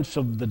the prince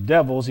of the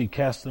devils he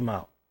cast them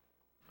out.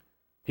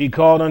 He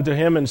called unto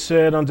him and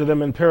said unto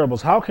them in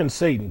parables, how can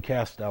Satan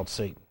cast out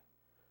Satan?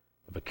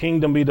 If a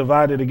kingdom be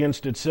divided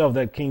against itself,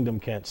 that kingdom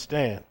can't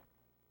stand.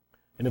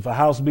 And if a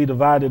house be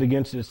divided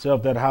against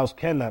itself, that house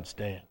cannot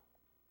stand.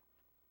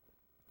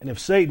 And if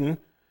Satan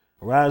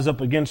rise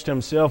up against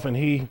himself and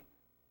he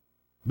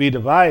be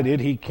divided,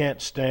 he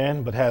can't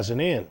stand but has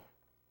an end.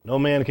 No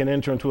man can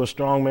enter into a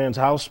strong man's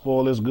house,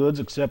 spoil his goods,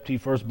 except he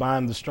first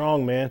bind the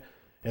strong man,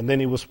 and then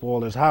he will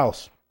spoil his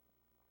house.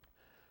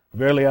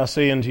 Verily I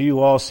say unto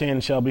you, all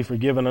sin shall be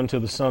forgiven unto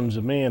the sons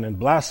of men, and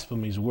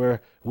blasphemies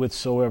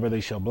wherewithsoever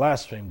they shall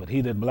blaspheme. But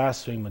he that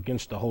blaspheme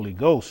against the Holy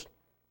Ghost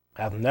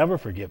hath never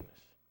forgiveness,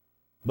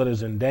 but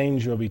is in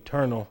danger of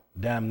eternal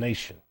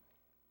damnation.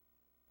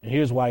 And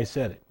here's why he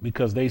said it,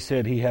 because they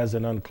said he has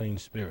an unclean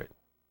spirit.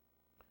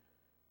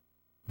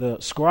 The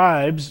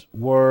scribes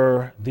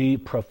were the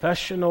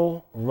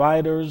professional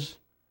writers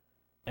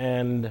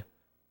and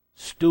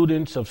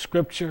students of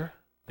Scripture.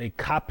 They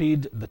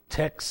copied the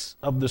texts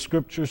of the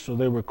Scripture, so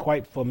they were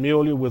quite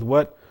familiar with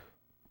what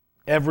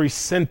every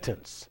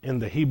sentence in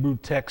the Hebrew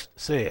text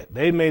said.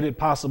 They made it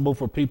possible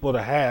for people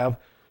to have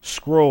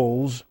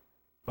scrolls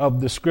of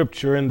the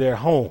Scripture in their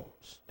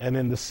homes and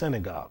in the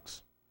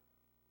synagogues.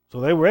 So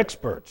they were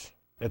experts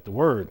at the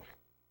Word.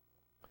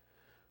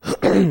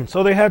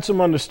 So they had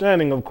some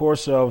understanding, of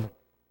course, of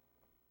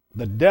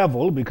the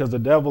devil, because the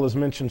devil is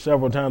mentioned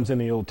several times in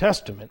the Old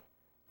Testament.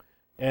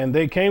 And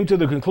they came to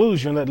the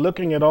conclusion that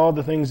looking at all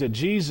the things that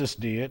Jesus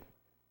did,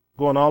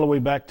 going all the way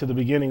back to the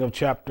beginning of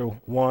chapter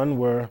 1,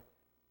 where a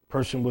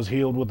person was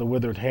healed with a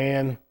withered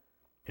hand,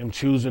 him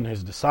choosing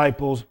his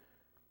disciples,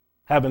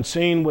 having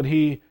seen what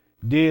he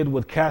did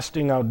with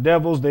casting out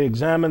devils, they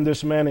examined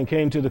this man and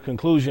came to the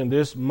conclusion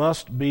this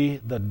must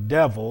be the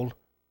devil,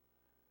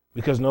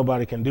 because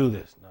nobody can do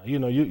this. Now,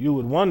 you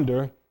would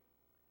wonder,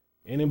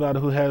 anybody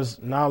who has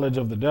knowledge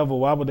of the devil,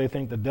 why would they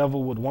think the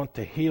devil would want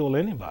to heal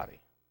anybody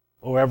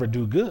or ever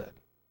do good?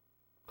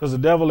 Because the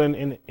devil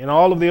in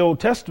all of the Old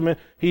Testament,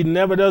 he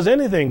never does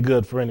anything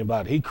good for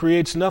anybody. He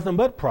creates nothing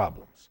but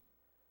problems.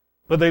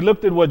 But they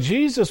looked at what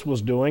Jesus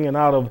was doing, and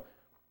out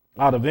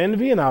of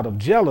envy and out of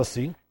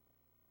jealousy,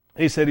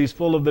 he said he's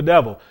full of the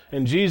devil.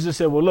 And Jesus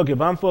said, well, look,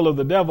 if I'm full of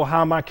the devil, how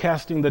am I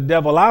casting the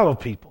devil out of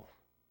people?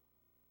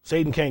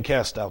 Satan can't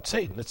cast out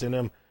Satan. It's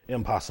an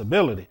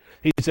impossibility.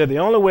 He said, the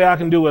only way I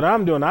can do what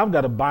I'm doing, I've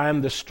got to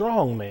bind the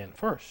strong man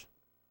first.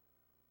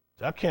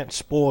 I can't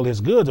spoil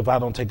his goods if I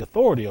don't take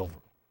authority over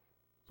him.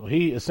 So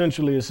he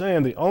essentially is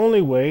saying the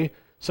only way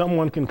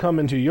someone can come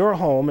into your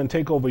home and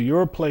take over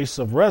your place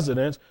of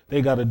residence,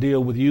 they got to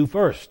deal with you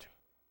first.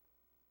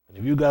 And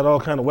if you got all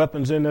kind of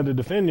weapons in there to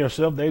defend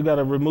yourself, they've got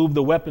to remove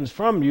the weapons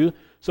from you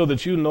so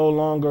that you no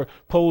longer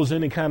pose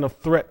any kind of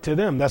threat to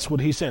them. That's what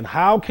he's saying.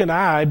 How can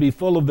I be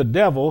full of the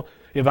devil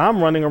if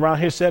I'm running around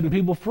here setting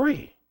people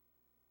free?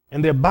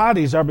 And their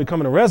bodies are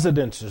becoming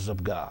residences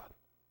of God,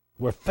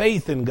 where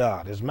faith in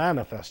God is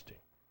manifesting.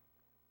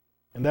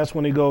 And that's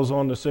when he goes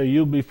on to say,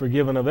 you'll be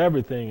forgiven of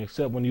everything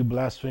except when you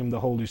blaspheme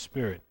the Holy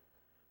Spirit.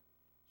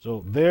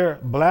 So their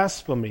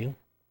blasphemy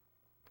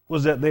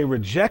was that they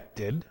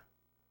rejected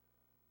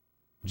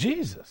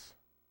Jesus.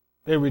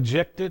 They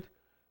rejected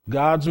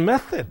God's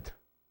method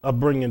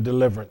of bringing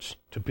deliverance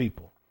to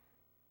people.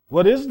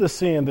 What is the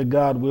sin that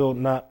God will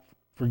not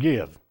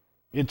forgive?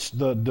 It's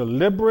the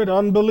deliberate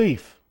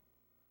unbelief.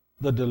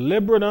 The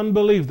deliberate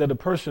unbelief that a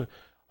person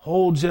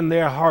holds in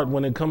their heart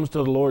when it comes to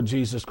the Lord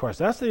Jesus Christ.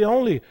 That's the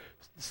only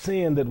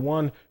sin that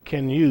one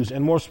can use.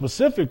 And more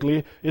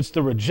specifically, it's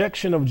the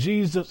rejection of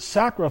Jesus'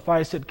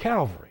 sacrifice at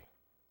Calvary.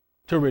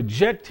 To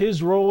reject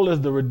his role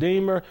as the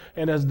Redeemer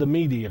and as the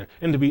mediator,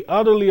 and to be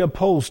utterly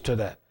opposed to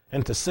that,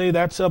 and to say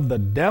that's of the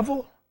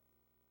devil,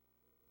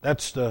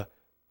 that's the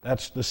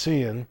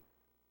sin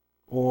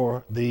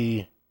or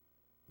the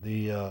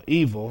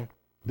evil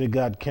that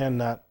God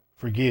cannot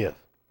forgive.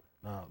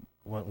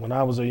 When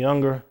I was a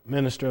younger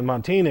minister in my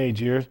teenage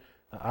years,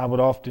 I would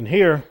often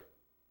hear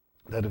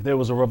that if there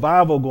was a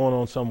revival going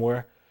on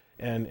somewhere,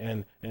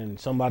 and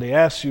somebody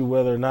asks you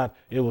whether or not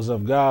it was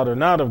of God or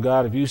not of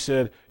God, if you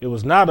said it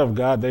was not of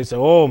God, they say,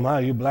 oh my,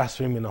 you're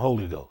blaspheming the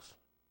Holy Ghost.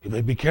 You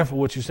better be careful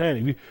what you're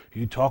saying. If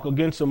you talk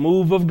against a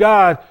move of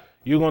God,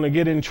 you're going to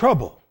get in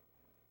trouble.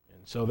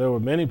 And so there were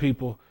many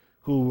people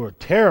who were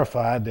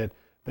terrified that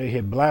they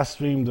had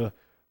blasphemed the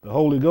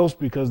Holy Ghost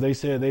because they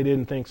said they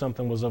didn't think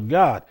something was of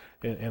God.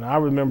 And I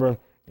remember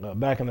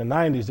back in the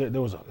 90s,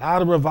 there was a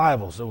lot of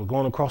revivals that were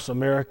going across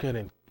America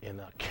and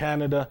in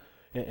Canada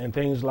and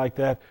things like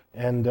that.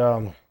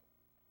 And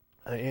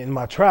in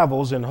my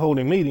travels and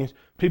holding meetings,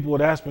 people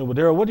would ask me, well,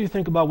 Daryl, what do you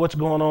think about what's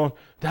going on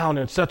down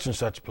in such and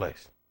such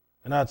place?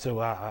 And I'd say,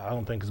 well, I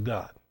don't think it's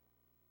God.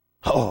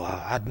 Oh,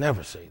 I'd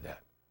never say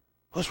that.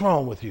 What's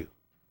wrong with you?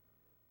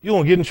 You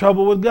won't get in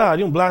trouble with God.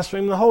 You won't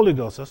blaspheme the Holy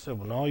Ghost. I said,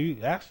 well, no, you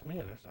asked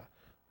me.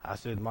 I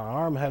said, my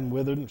arm hadn't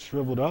withered and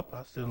shriveled up.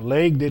 I said,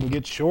 leg didn't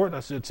get short. I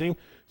said, seemed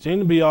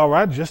to be all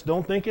right. Just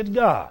don't think it's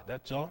God.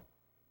 That's all.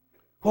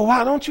 Well,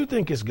 why don't you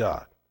think it's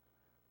God?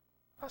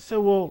 I said,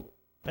 well,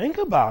 think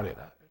about it.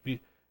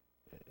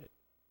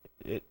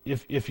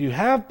 If you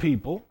have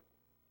people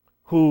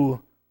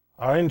who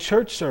are in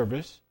church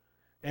service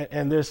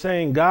and they're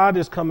saying God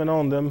is coming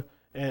on them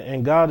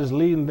and God is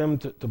leading them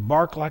to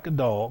bark like a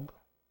dog,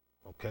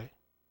 okay,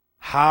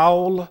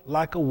 howl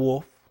like a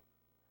wolf,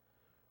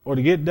 or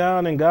to get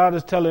down and God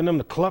is telling them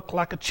to cluck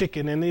like a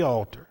chicken in the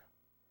altar,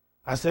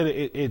 I said,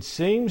 it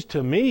seems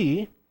to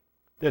me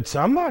that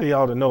somebody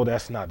ought to know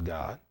that's not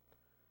God.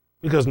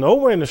 Because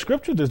nowhere in the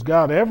scripture does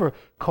God ever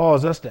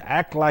cause us to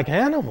act like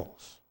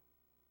animals.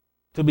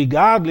 To be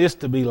godly is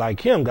to be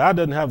like him. God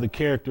doesn't have the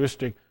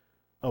characteristic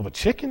of a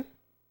chicken.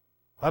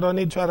 Why do I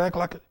need to try to act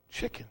like a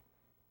chicken?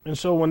 And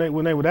so when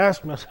they would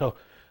ask me, I said,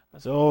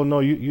 oh, no,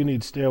 you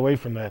need to stay away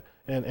from that.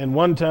 And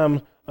one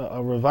time,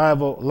 a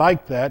revival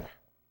like that,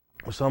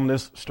 where some of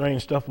this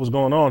strange stuff was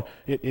going on,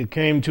 it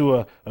came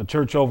to a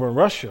church over in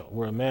Russia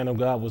where a man of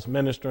God was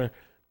ministering,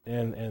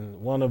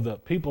 and one of the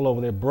people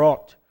over there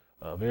brought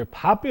a very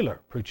popular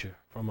preacher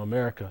from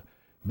America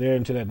there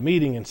into that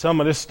meeting, and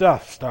some of this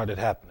stuff started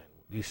happening,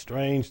 these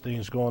strange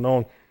things going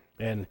on,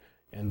 and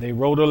they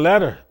wrote a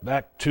letter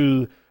back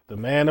to the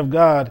man of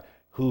God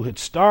who had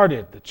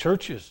started the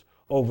churches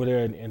over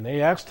there, and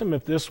they asked him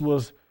if this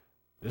was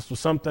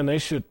something they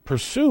should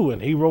pursue,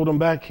 and he wrote them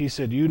back. He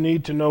said, you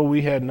need to know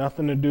we had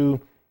nothing to do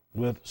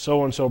with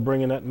so-and-so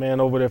bringing that man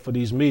over there for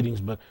these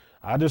meetings, but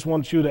I just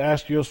want you to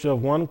ask yourself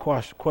one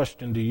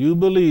question. Do you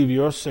believe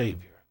your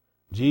Savior,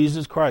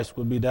 Jesus Christ,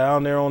 would be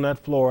down there on that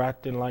floor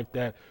acting like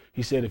that?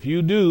 He said, if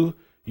you do,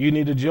 you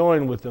need to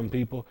join with them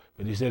people.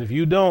 But he said, if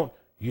you don't,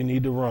 you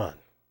need to run.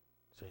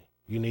 See,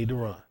 you need to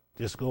run.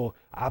 Just go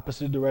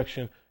opposite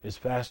direction as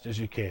fast as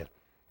you can.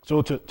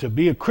 So to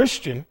be a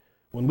Christian,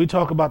 when we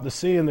talk about the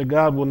sin that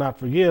God will not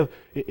forgive,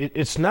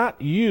 it's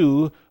not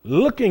you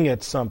looking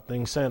at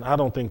something saying, I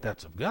don't think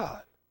that's of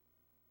God.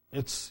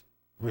 It's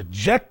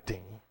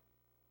rejecting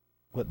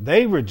what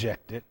they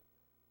rejected,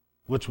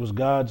 which was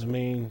God's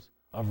means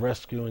of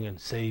rescuing and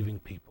saving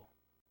people,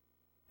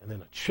 and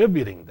then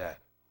attributing that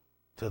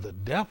to the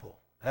devil.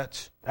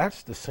 That's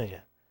the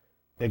sin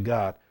that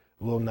God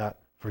will not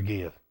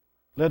forgive.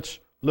 Let's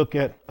look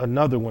at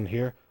another one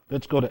here.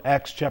 Let's go to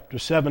Acts chapter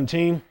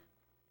 17.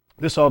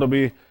 This ought to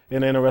be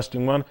an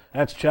interesting one.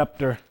 Acts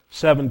chapter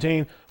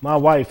 17. My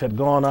wife had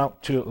gone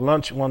out to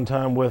lunch one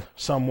time with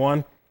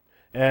someone,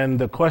 and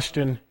the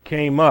question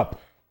came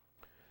up,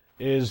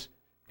 is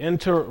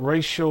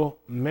interracial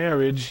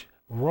marriage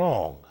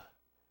wrong?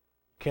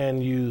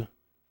 Can you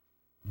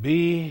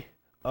be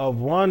of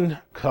one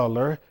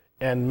color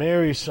and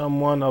marry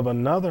someone of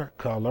another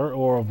color,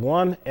 or of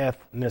one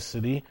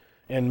ethnicity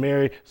and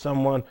marry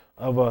someone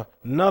of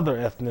another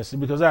ethnicity?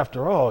 Because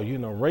after all,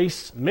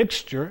 race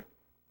mixture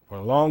for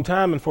a long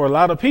time and for a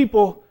lot of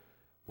people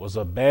was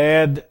a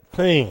bad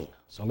thing.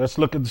 So let's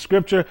look at the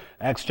scripture,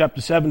 Acts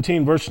chapter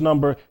 17, verse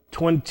number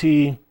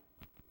 24.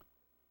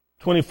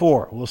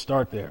 We'll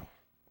start there.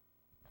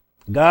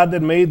 God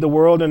that made the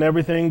world and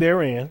everything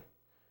therein,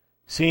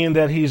 seeing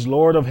that he's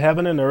Lord of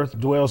heaven and earth,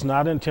 dwells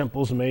not in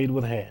temples made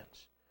with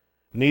hands,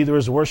 neither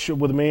is worship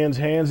with man's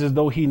hands as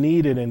though he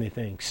needed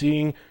anything,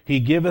 seeing he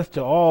giveth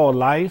to all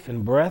life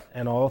and breath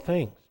and all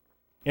things,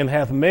 and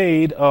hath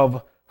made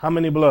of how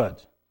many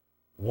bloods?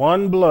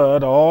 One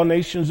blood all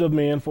nations of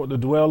men for to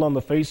dwell on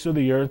the face of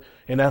the earth,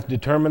 and hath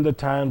determined the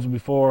times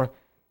before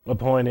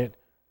appointed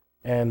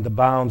and the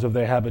bounds of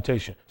their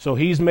habitation. So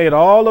he's made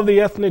all of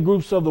the ethnic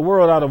groups of the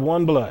world out of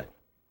one blood.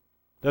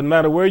 Doesn't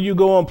matter where you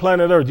go on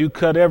planet Earth, you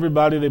cut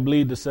everybody, they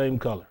bleed the same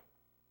color.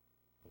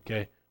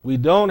 Okay? We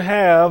don't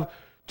have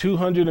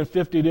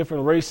 250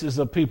 different races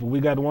of people. We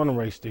got one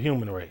race, the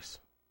human race.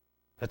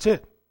 That's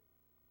it.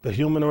 The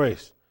human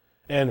race.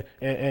 And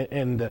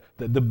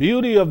the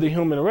beauty of the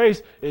human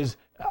race is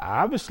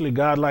obviously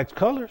God likes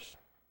colors.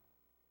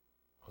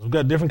 We've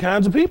got different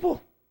kinds of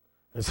people.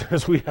 And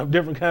since we have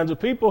different kinds of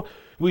people,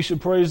 we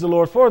should praise the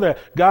Lord for that.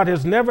 God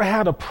has never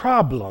had a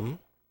problem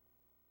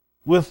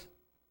with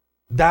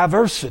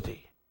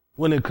diversity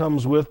when it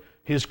comes with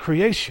his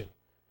creation.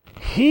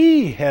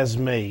 He has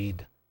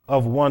made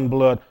of one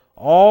blood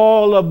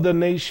all of the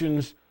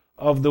nations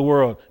of the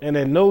world. And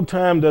at no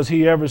time does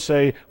he ever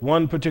say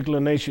one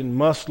particular nation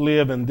must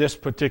live in this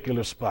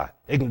particular spot.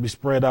 It can be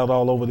spread out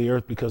all over the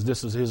earth because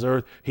this is his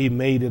earth. He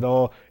made it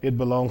all. It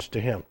belongs to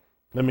him.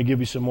 Let me give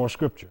you some more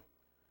scripture.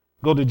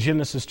 Go to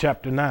Genesis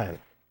chapter 9.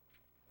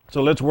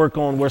 So let's work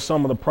on where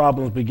some of the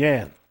problems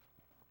began.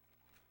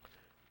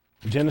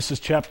 Genesis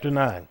chapter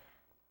 9.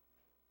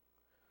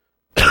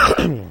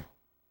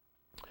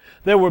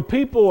 There were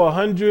people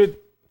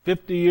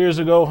 150 years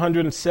ago,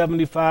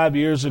 175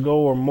 years ago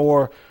or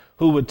more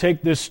who would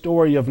take this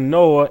story of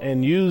Noah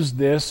and use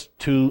this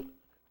to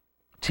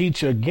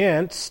teach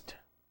against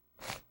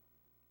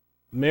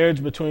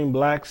marriage between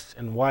blacks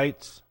and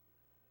whites.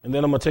 And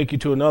then I'm going to take you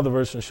to another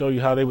verse and show you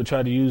how they would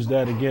try to use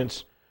that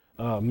against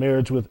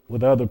marriage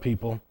with other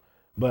people.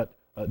 But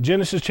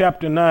Genesis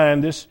chapter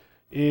 9, this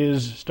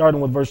is starting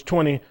with verse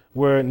 20,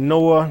 where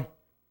Noah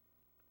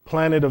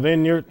planted a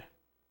vineyard.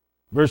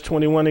 Verse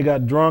 21, he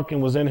got drunk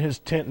and was in his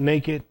tent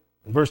naked.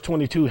 Verse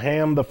 22,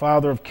 Ham, the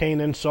father of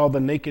Canaan, saw the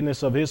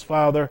nakedness of his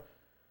father.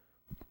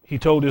 He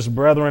told his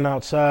brethren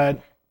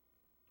outside.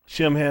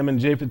 Shem and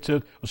Japheth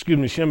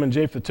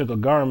took a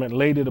garment,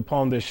 laid it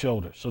upon their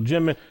shoulders. So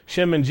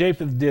Shem and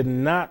Japheth did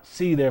not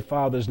see their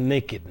father's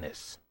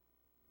nakedness.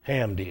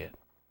 Ham did.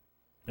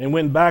 and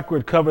went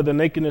backward, covered the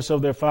nakedness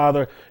of their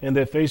father, and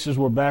their faces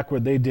were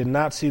backward. They did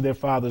not see their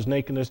father's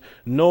nakedness.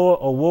 Noah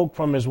awoke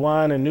from his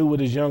wine and knew what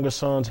his younger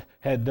son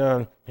had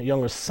done to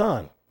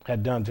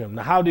him.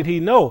 Now, how did he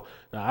know?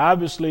 Now,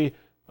 obviously,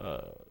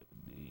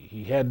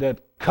 he had that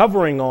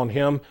covering on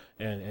him,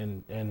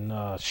 and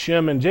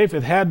Shem and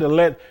Japheth had to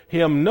let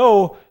him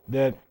know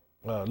that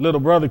little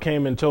brother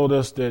came and told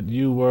us that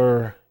you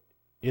were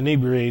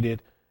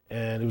inebriated,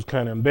 and it was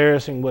kind of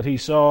embarrassing what he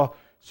saw.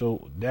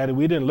 So, Daddy,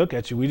 we didn't look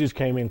at you. We just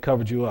came in and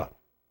covered you up.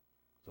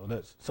 So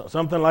that's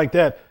something like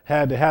that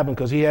had to happen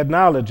because he had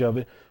knowledge of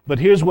it. But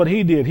here's what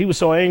he did. He was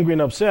so angry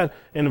and upset.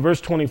 In verse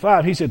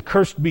 25, he said,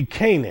 "Cursed be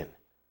Canaan."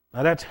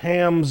 Now that's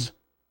Ham's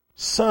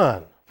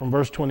son from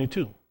verse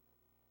 22.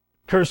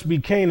 "Cursed be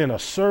Canaan, a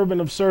servant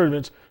of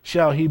servants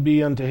shall he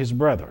be unto his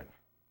brethren."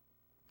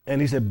 And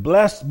he said,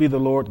 "Blessed be the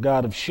Lord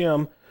God of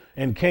Shem,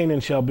 and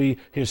Canaan shall be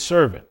his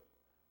servant."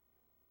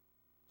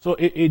 So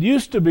it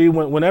used to be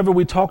whenever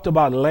we talked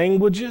about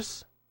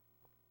languages,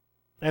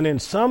 and in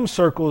some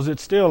circles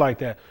it's still like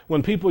that,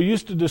 when people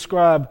used to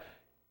describe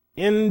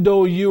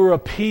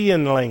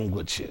Indo-European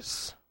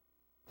languages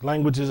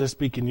that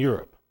speak in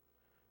Europe,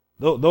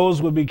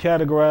 those would be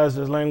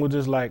categorized as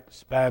languages like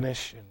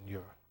Spanish and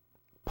your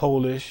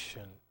Polish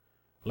and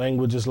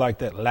languages like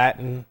that,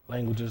 Latin,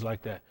 languages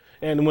like that.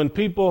 And when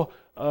people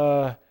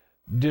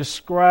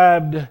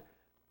described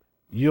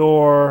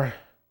your,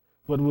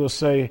 what we'll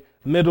say,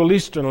 Middle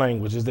Eastern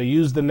languages, they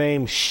use the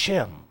name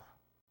Shem,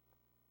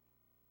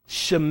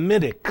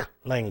 Shemitic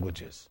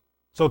languages.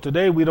 So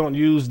today we don't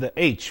use the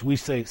H, we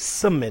say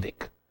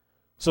Semitic.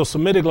 So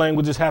Semitic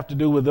languages have to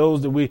do with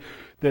those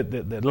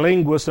that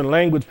linguists and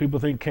language people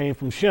think came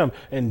from Shem.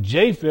 And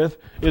Japheth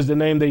is the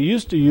name they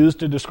used to use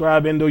to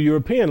describe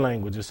Indo-European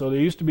languages. So they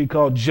used to be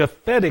called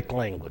Japhetic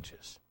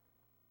languages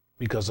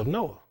because of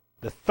Noah.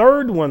 The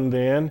third one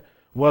then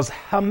was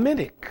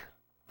Hamitic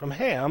from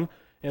Ham,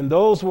 and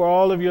those were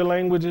all of your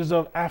languages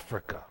of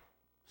Africa,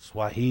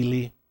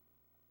 Swahili,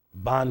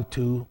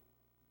 Bantu,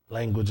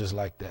 languages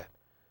like that.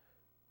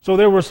 So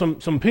there were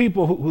some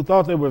people who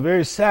thought they were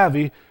very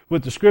savvy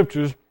with the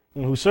scriptures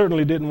and who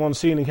certainly didn't want to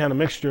see any kind of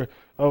mixture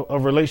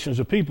of relations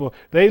of people.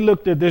 They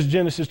looked at this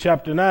Genesis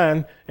chapter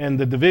 9 and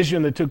the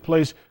division that took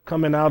place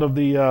coming out of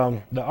the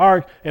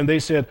ark, and they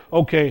said,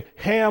 okay,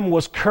 Ham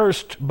was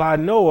cursed by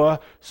Noah,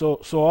 so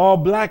all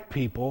black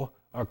people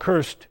are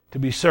cursed to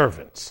be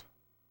servants.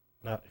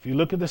 Now, if you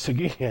look at this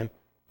again,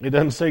 it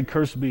doesn't say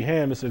cursed be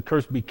Ham, it says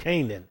cursed be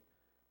Canaan,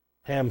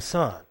 Ham's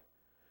son.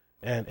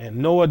 And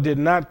Noah did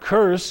not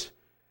curse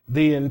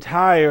the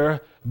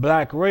entire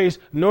black race,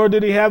 nor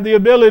did he have the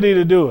ability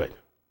to do it.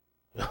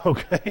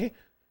 Okay?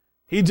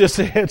 He just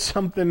said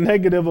something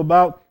negative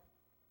about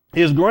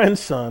his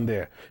grandson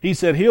there. He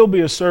said he'll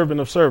be a servant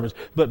of servants.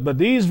 But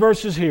these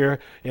verses here,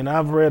 and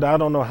I've read I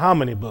don't know how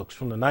many books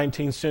from the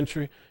 19th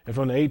century and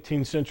from the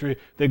 18th century,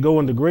 they go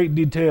into great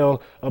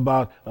detail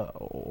about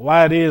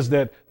why it is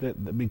that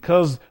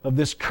because of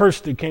this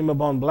curse that came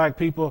upon black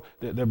people,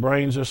 that their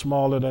brains are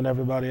smaller than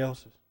everybody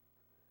else's.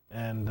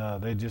 And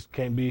they just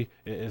can't be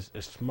as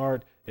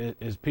smart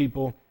as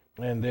people,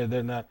 and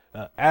they're not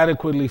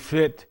adequately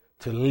fit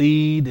to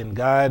lead and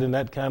guide and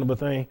that kind of a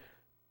thing.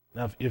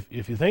 Now,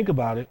 if you think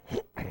about it,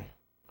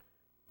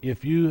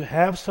 if you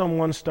have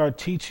someone start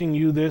teaching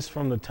you this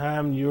from the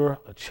time you're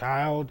a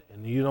child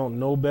and you don't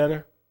know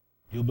better,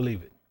 you'll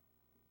believe it.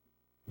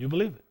 You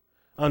believe it.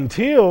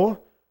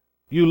 Until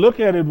you look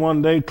at it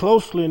one day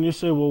closely and you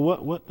say, well,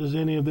 what does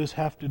any of this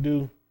have to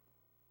do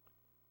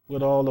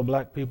with all the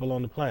black people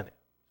on the planet?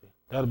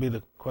 That'll be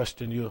the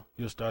question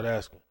you'll start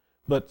asking.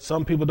 But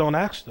some people don't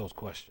ask those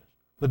questions.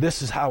 But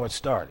this is how it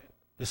started.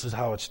 This is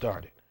how it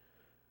started.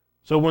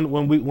 So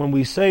when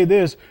we say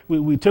this,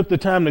 we took the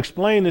time to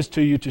explain this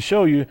to you to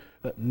show you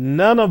that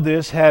none of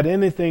this had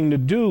anything to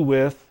do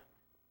with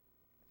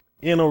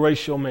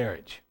interracial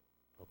marriage.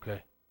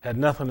 Okay? Had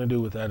nothing to do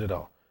with that at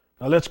all.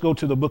 Now let's go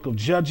to the book of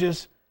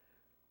Judges.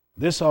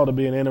 This ought to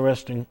be an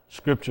interesting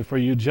scripture for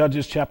you.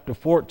 Judges chapter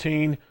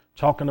 14,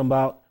 talking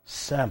about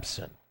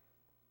Samson.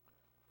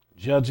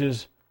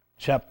 Judges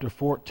chapter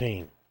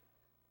 14.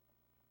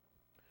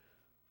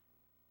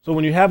 So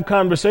when you have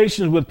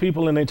conversations with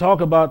people and they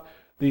talk about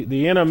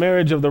the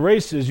intermarriage of the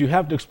races, you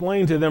have to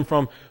explain to them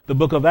from the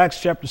book of Acts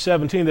chapter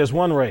 17, there's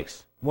one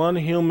race, one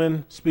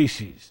human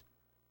species.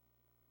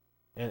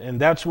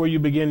 And that's where you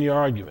begin your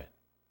argument.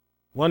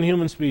 One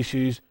human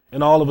species,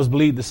 and all of us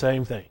bleed the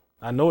same thing.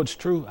 I know it's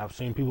true. I've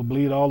seen people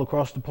bleed all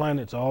across the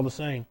planet. It's all the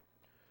same.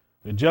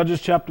 In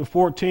Judges chapter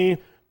 14,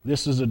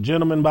 this is a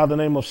gentleman by the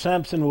name of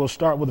Samson. We'll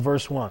start with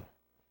verse 1.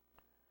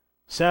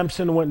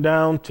 Samson went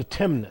down to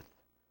Timnath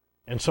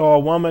and saw a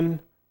woman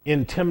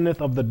in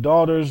Timnath of the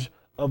daughters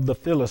of the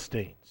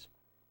Philistines.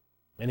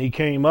 And he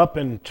came up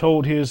and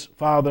told his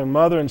father and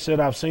mother and said,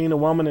 I've seen a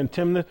woman in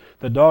Timnath,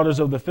 the daughters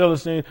of the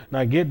Philistines.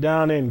 Now get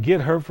down there and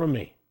get her for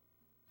me.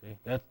 See,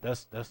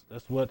 that's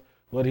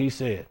what he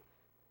said.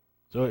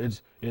 So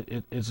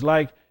it's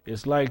like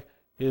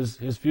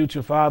his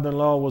future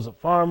father-in-law was a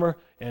farmer,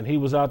 and he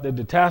was out there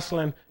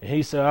detasseling, and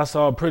he said, I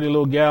saw a pretty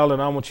little gal,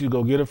 and I want you to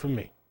go get her for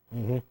me.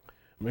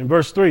 Mm-hmm. In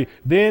verse 3,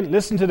 then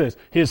listen to this.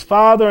 His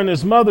father and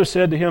his mother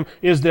said to him,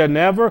 is there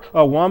never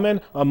a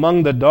woman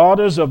among the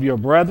daughters of your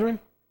brethren?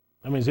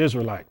 That means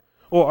Israelite.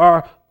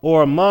 Or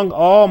among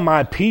all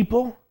my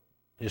people,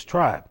 his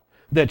tribe,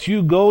 that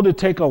you go to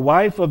take a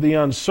wife of the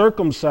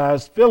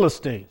uncircumcised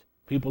Philistines,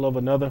 people of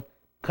another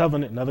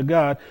covenant, another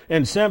God.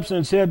 And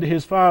Samson said to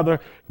his father,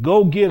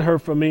 go get her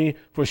for me,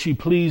 for she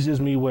pleases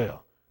me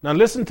well. Now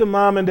listen to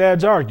mom and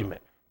dad's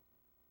argument.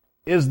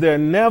 Is there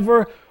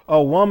never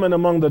a woman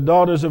among the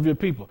daughters of your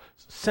people?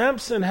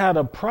 Samson had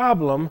a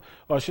problem,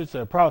 or I should say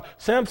a problem.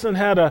 Samson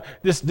had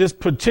this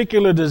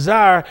particular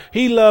desire.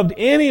 He loved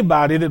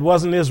anybody that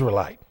wasn't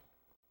Israelite.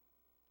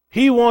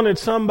 He wanted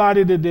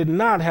somebody that did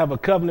not have a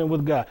covenant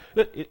with God.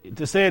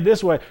 To say it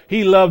this way,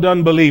 he loved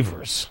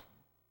unbelievers.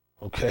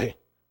 Okay,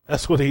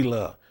 that's what he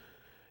loved,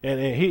 and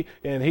he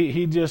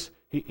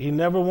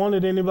never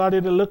wanted anybody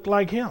to look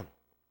like him.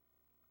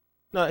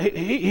 Now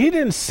he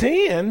didn't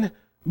sin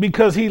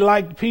because he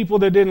liked people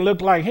that didn't look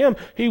like him.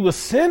 He was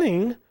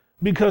sinning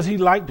because he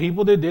liked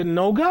people that didn't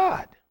know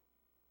God.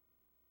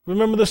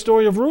 Remember the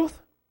story of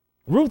Ruth?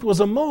 Ruth was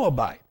a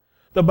Moabite.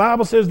 The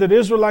Bible says that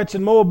Israelites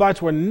and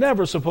Moabites were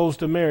never supposed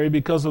to marry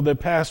because of their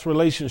past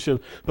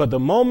relationship. But the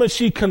moment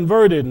she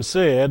converted and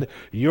said,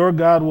 your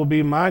God will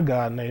be my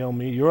God,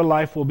 Naomi, your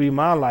life will be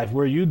my life.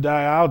 Where you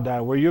die, I'll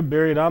die. Where you're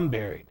buried, I'm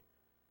buried.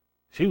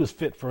 She was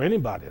fit for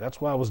anybody. That's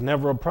why it was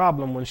never a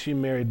problem when she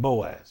married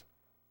Boaz.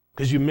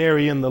 Because you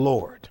marry in the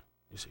Lord.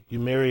 You see, you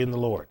marry in the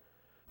Lord.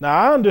 Now,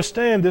 I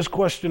understand this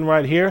question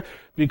right here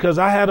because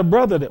I had a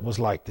brother that was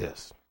like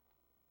this.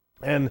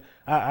 And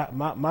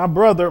my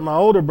brother, my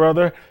older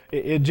brother,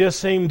 it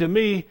just seemed to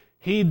me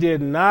he did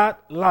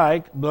not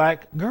like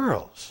black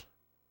girls.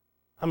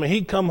 I mean,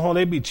 he'd come home,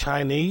 they'd be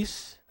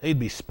Chinese, they'd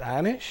be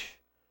Spanish.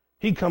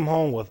 He'd come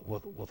home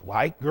with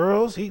white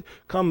girls. He'd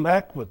come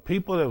back with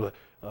people that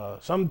were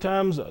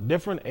sometimes a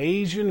different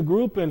Asian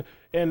group.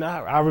 And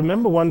I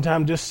remember one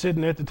time just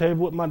sitting at the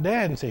table with my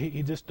dad and say,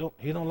 he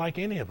don't like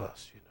any of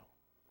us, you know.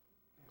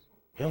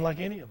 He don't like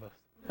any of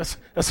us.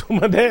 That's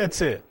what my dad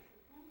said.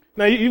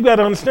 Now, you've got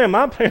to understand,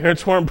 my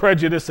parents weren't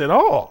prejudiced at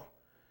all.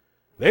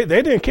 They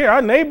didn't care.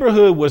 Our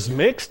neighborhood was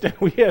mixed, and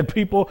we had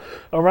people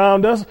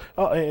around us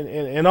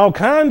in all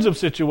kinds of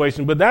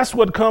situations. But that's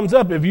what comes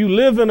up. If you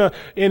live in an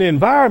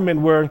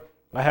environment where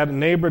I had a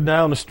neighbor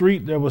down the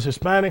street that was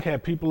Hispanic,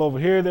 had people over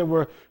here that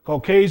were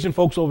Caucasian,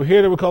 folks over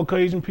here that were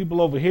Caucasian,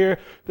 people over here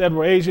that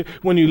were Asian.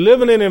 When you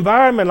live in an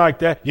environment like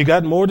that, you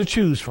got more to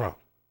choose from.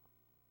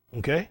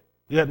 Okay?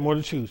 You got more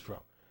to choose from.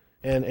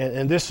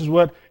 And this is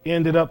what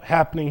ended up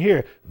happening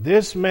here.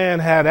 This man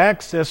had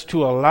access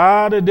to a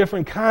lot of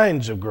different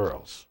kinds of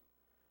girls.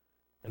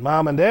 And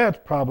mom and dad's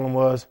problem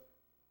was,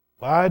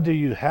 why do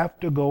you have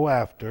to go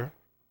after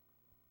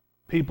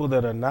people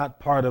that are not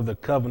part of the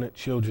covenant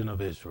children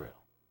of Israel?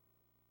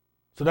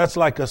 So that's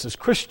like us as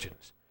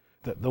Christians.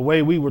 The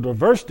way we would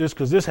reverse this,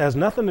 because this has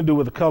nothing to do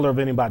with the color of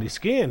anybody's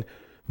skin,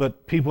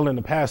 but people in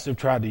the past have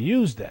tried to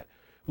use that.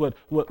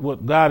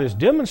 What God is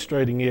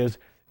demonstrating is,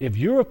 if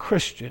you're a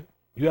Christian,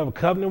 you have a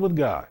covenant with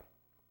God,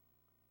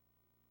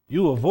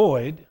 you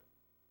avoid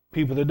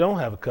people that don't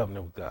have a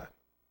covenant with God.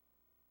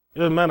 It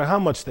doesn't matter how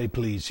much they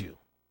please you,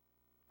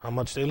 how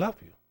much they love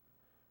you.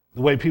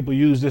 The way people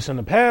use this in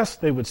the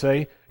past, they would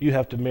say, you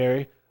have to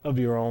marry of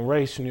your own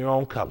race and your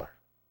own color.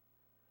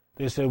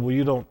 They said, well,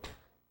 you don't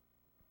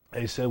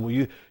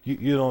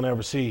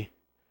ever see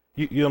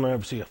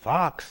a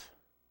fox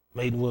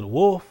mating with a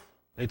wolf.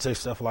 They'd say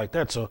stuff like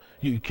that. So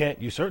you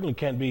certainly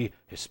can't be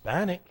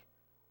Hispanic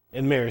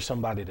and marry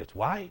somebody that's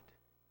white.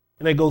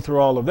 And they go through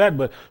all of that,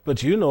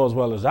 but you know as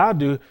well as I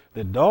do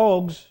that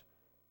dogs,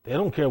 they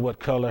don't care what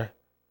color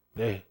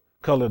the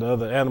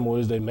other animal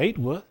is they mate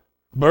with.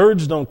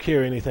 Birds don't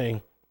care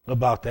anything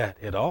about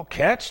that at all.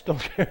 Cats don't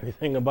care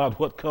anything about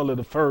what color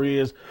the fur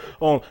is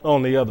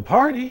on the other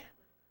party.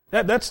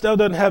 That stuff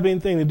doesn't have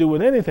anything to do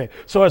with anything.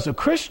 So as a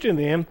Christian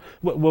then,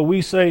 what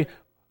we say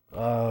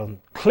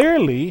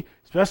clearly,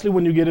 especially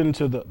when you get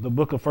into the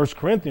book of 1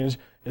 Corinthians,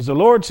 is the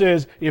Lord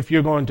says, if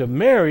you're going to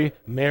marry,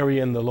 marry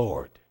in the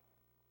Lord.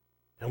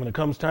 And when it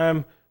comes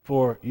time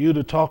for you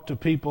to talk to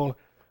people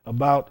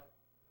about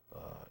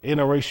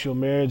interracial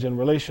marriage and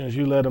relations,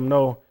 you let them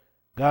know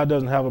God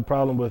doesn't have a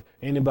problem with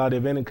anybody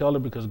of any color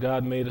because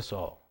God made us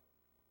all.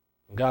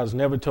 God's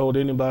never told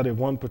anybody of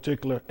one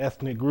particular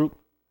ethnic group,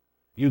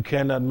 you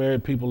cannot marry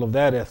people of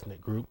that ethnic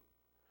group.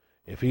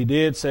 If he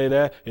did say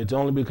that, it's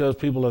only because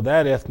people of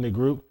that ethnic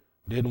group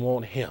didn't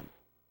want him.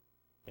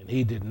 And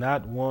he did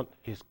not want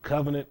his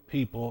covenant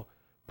people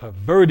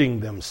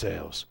perverting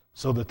themselves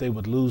so that they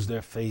would lose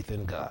their faith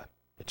in God.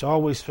 It's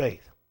always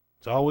faith.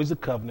 It's always a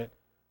covenant,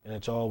 and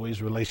it's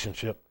always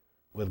relationship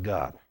with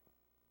God.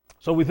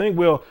 So we think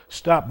we'll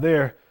stop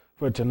there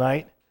for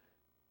tonight,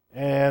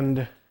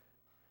 and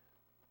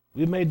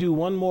we may do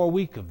one more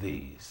week of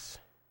these.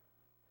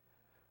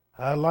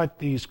 I like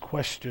these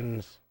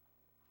questions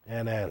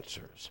and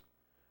answers.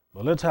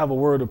 But let's have a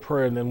word of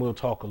prayer, and then we'll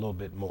talk a little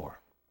bit more.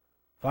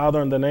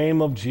 Father, in the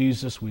name of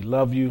Jesus, we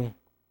love you.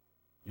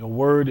 Your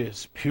word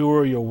is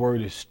pure. Your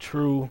word is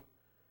true.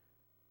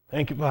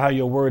 Thank you for how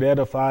your word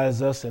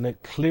edifies us and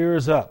it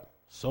clears up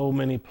so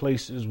many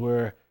places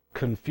where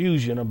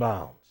confusion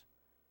abounds.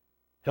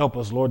 Help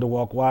us, Lord, to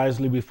walk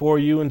wisely before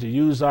you and to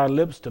use our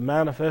lips to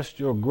manifest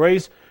your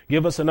grace.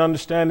 Give us an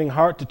understanding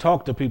heart to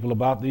talk to people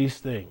about these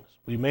things.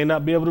 We may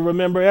not be able to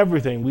remember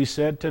everything we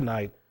said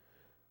tonight.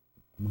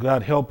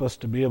 God, help us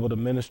to be able to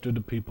minister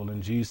to people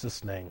in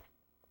Jesus' name.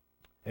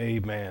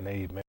 Amen. Amen.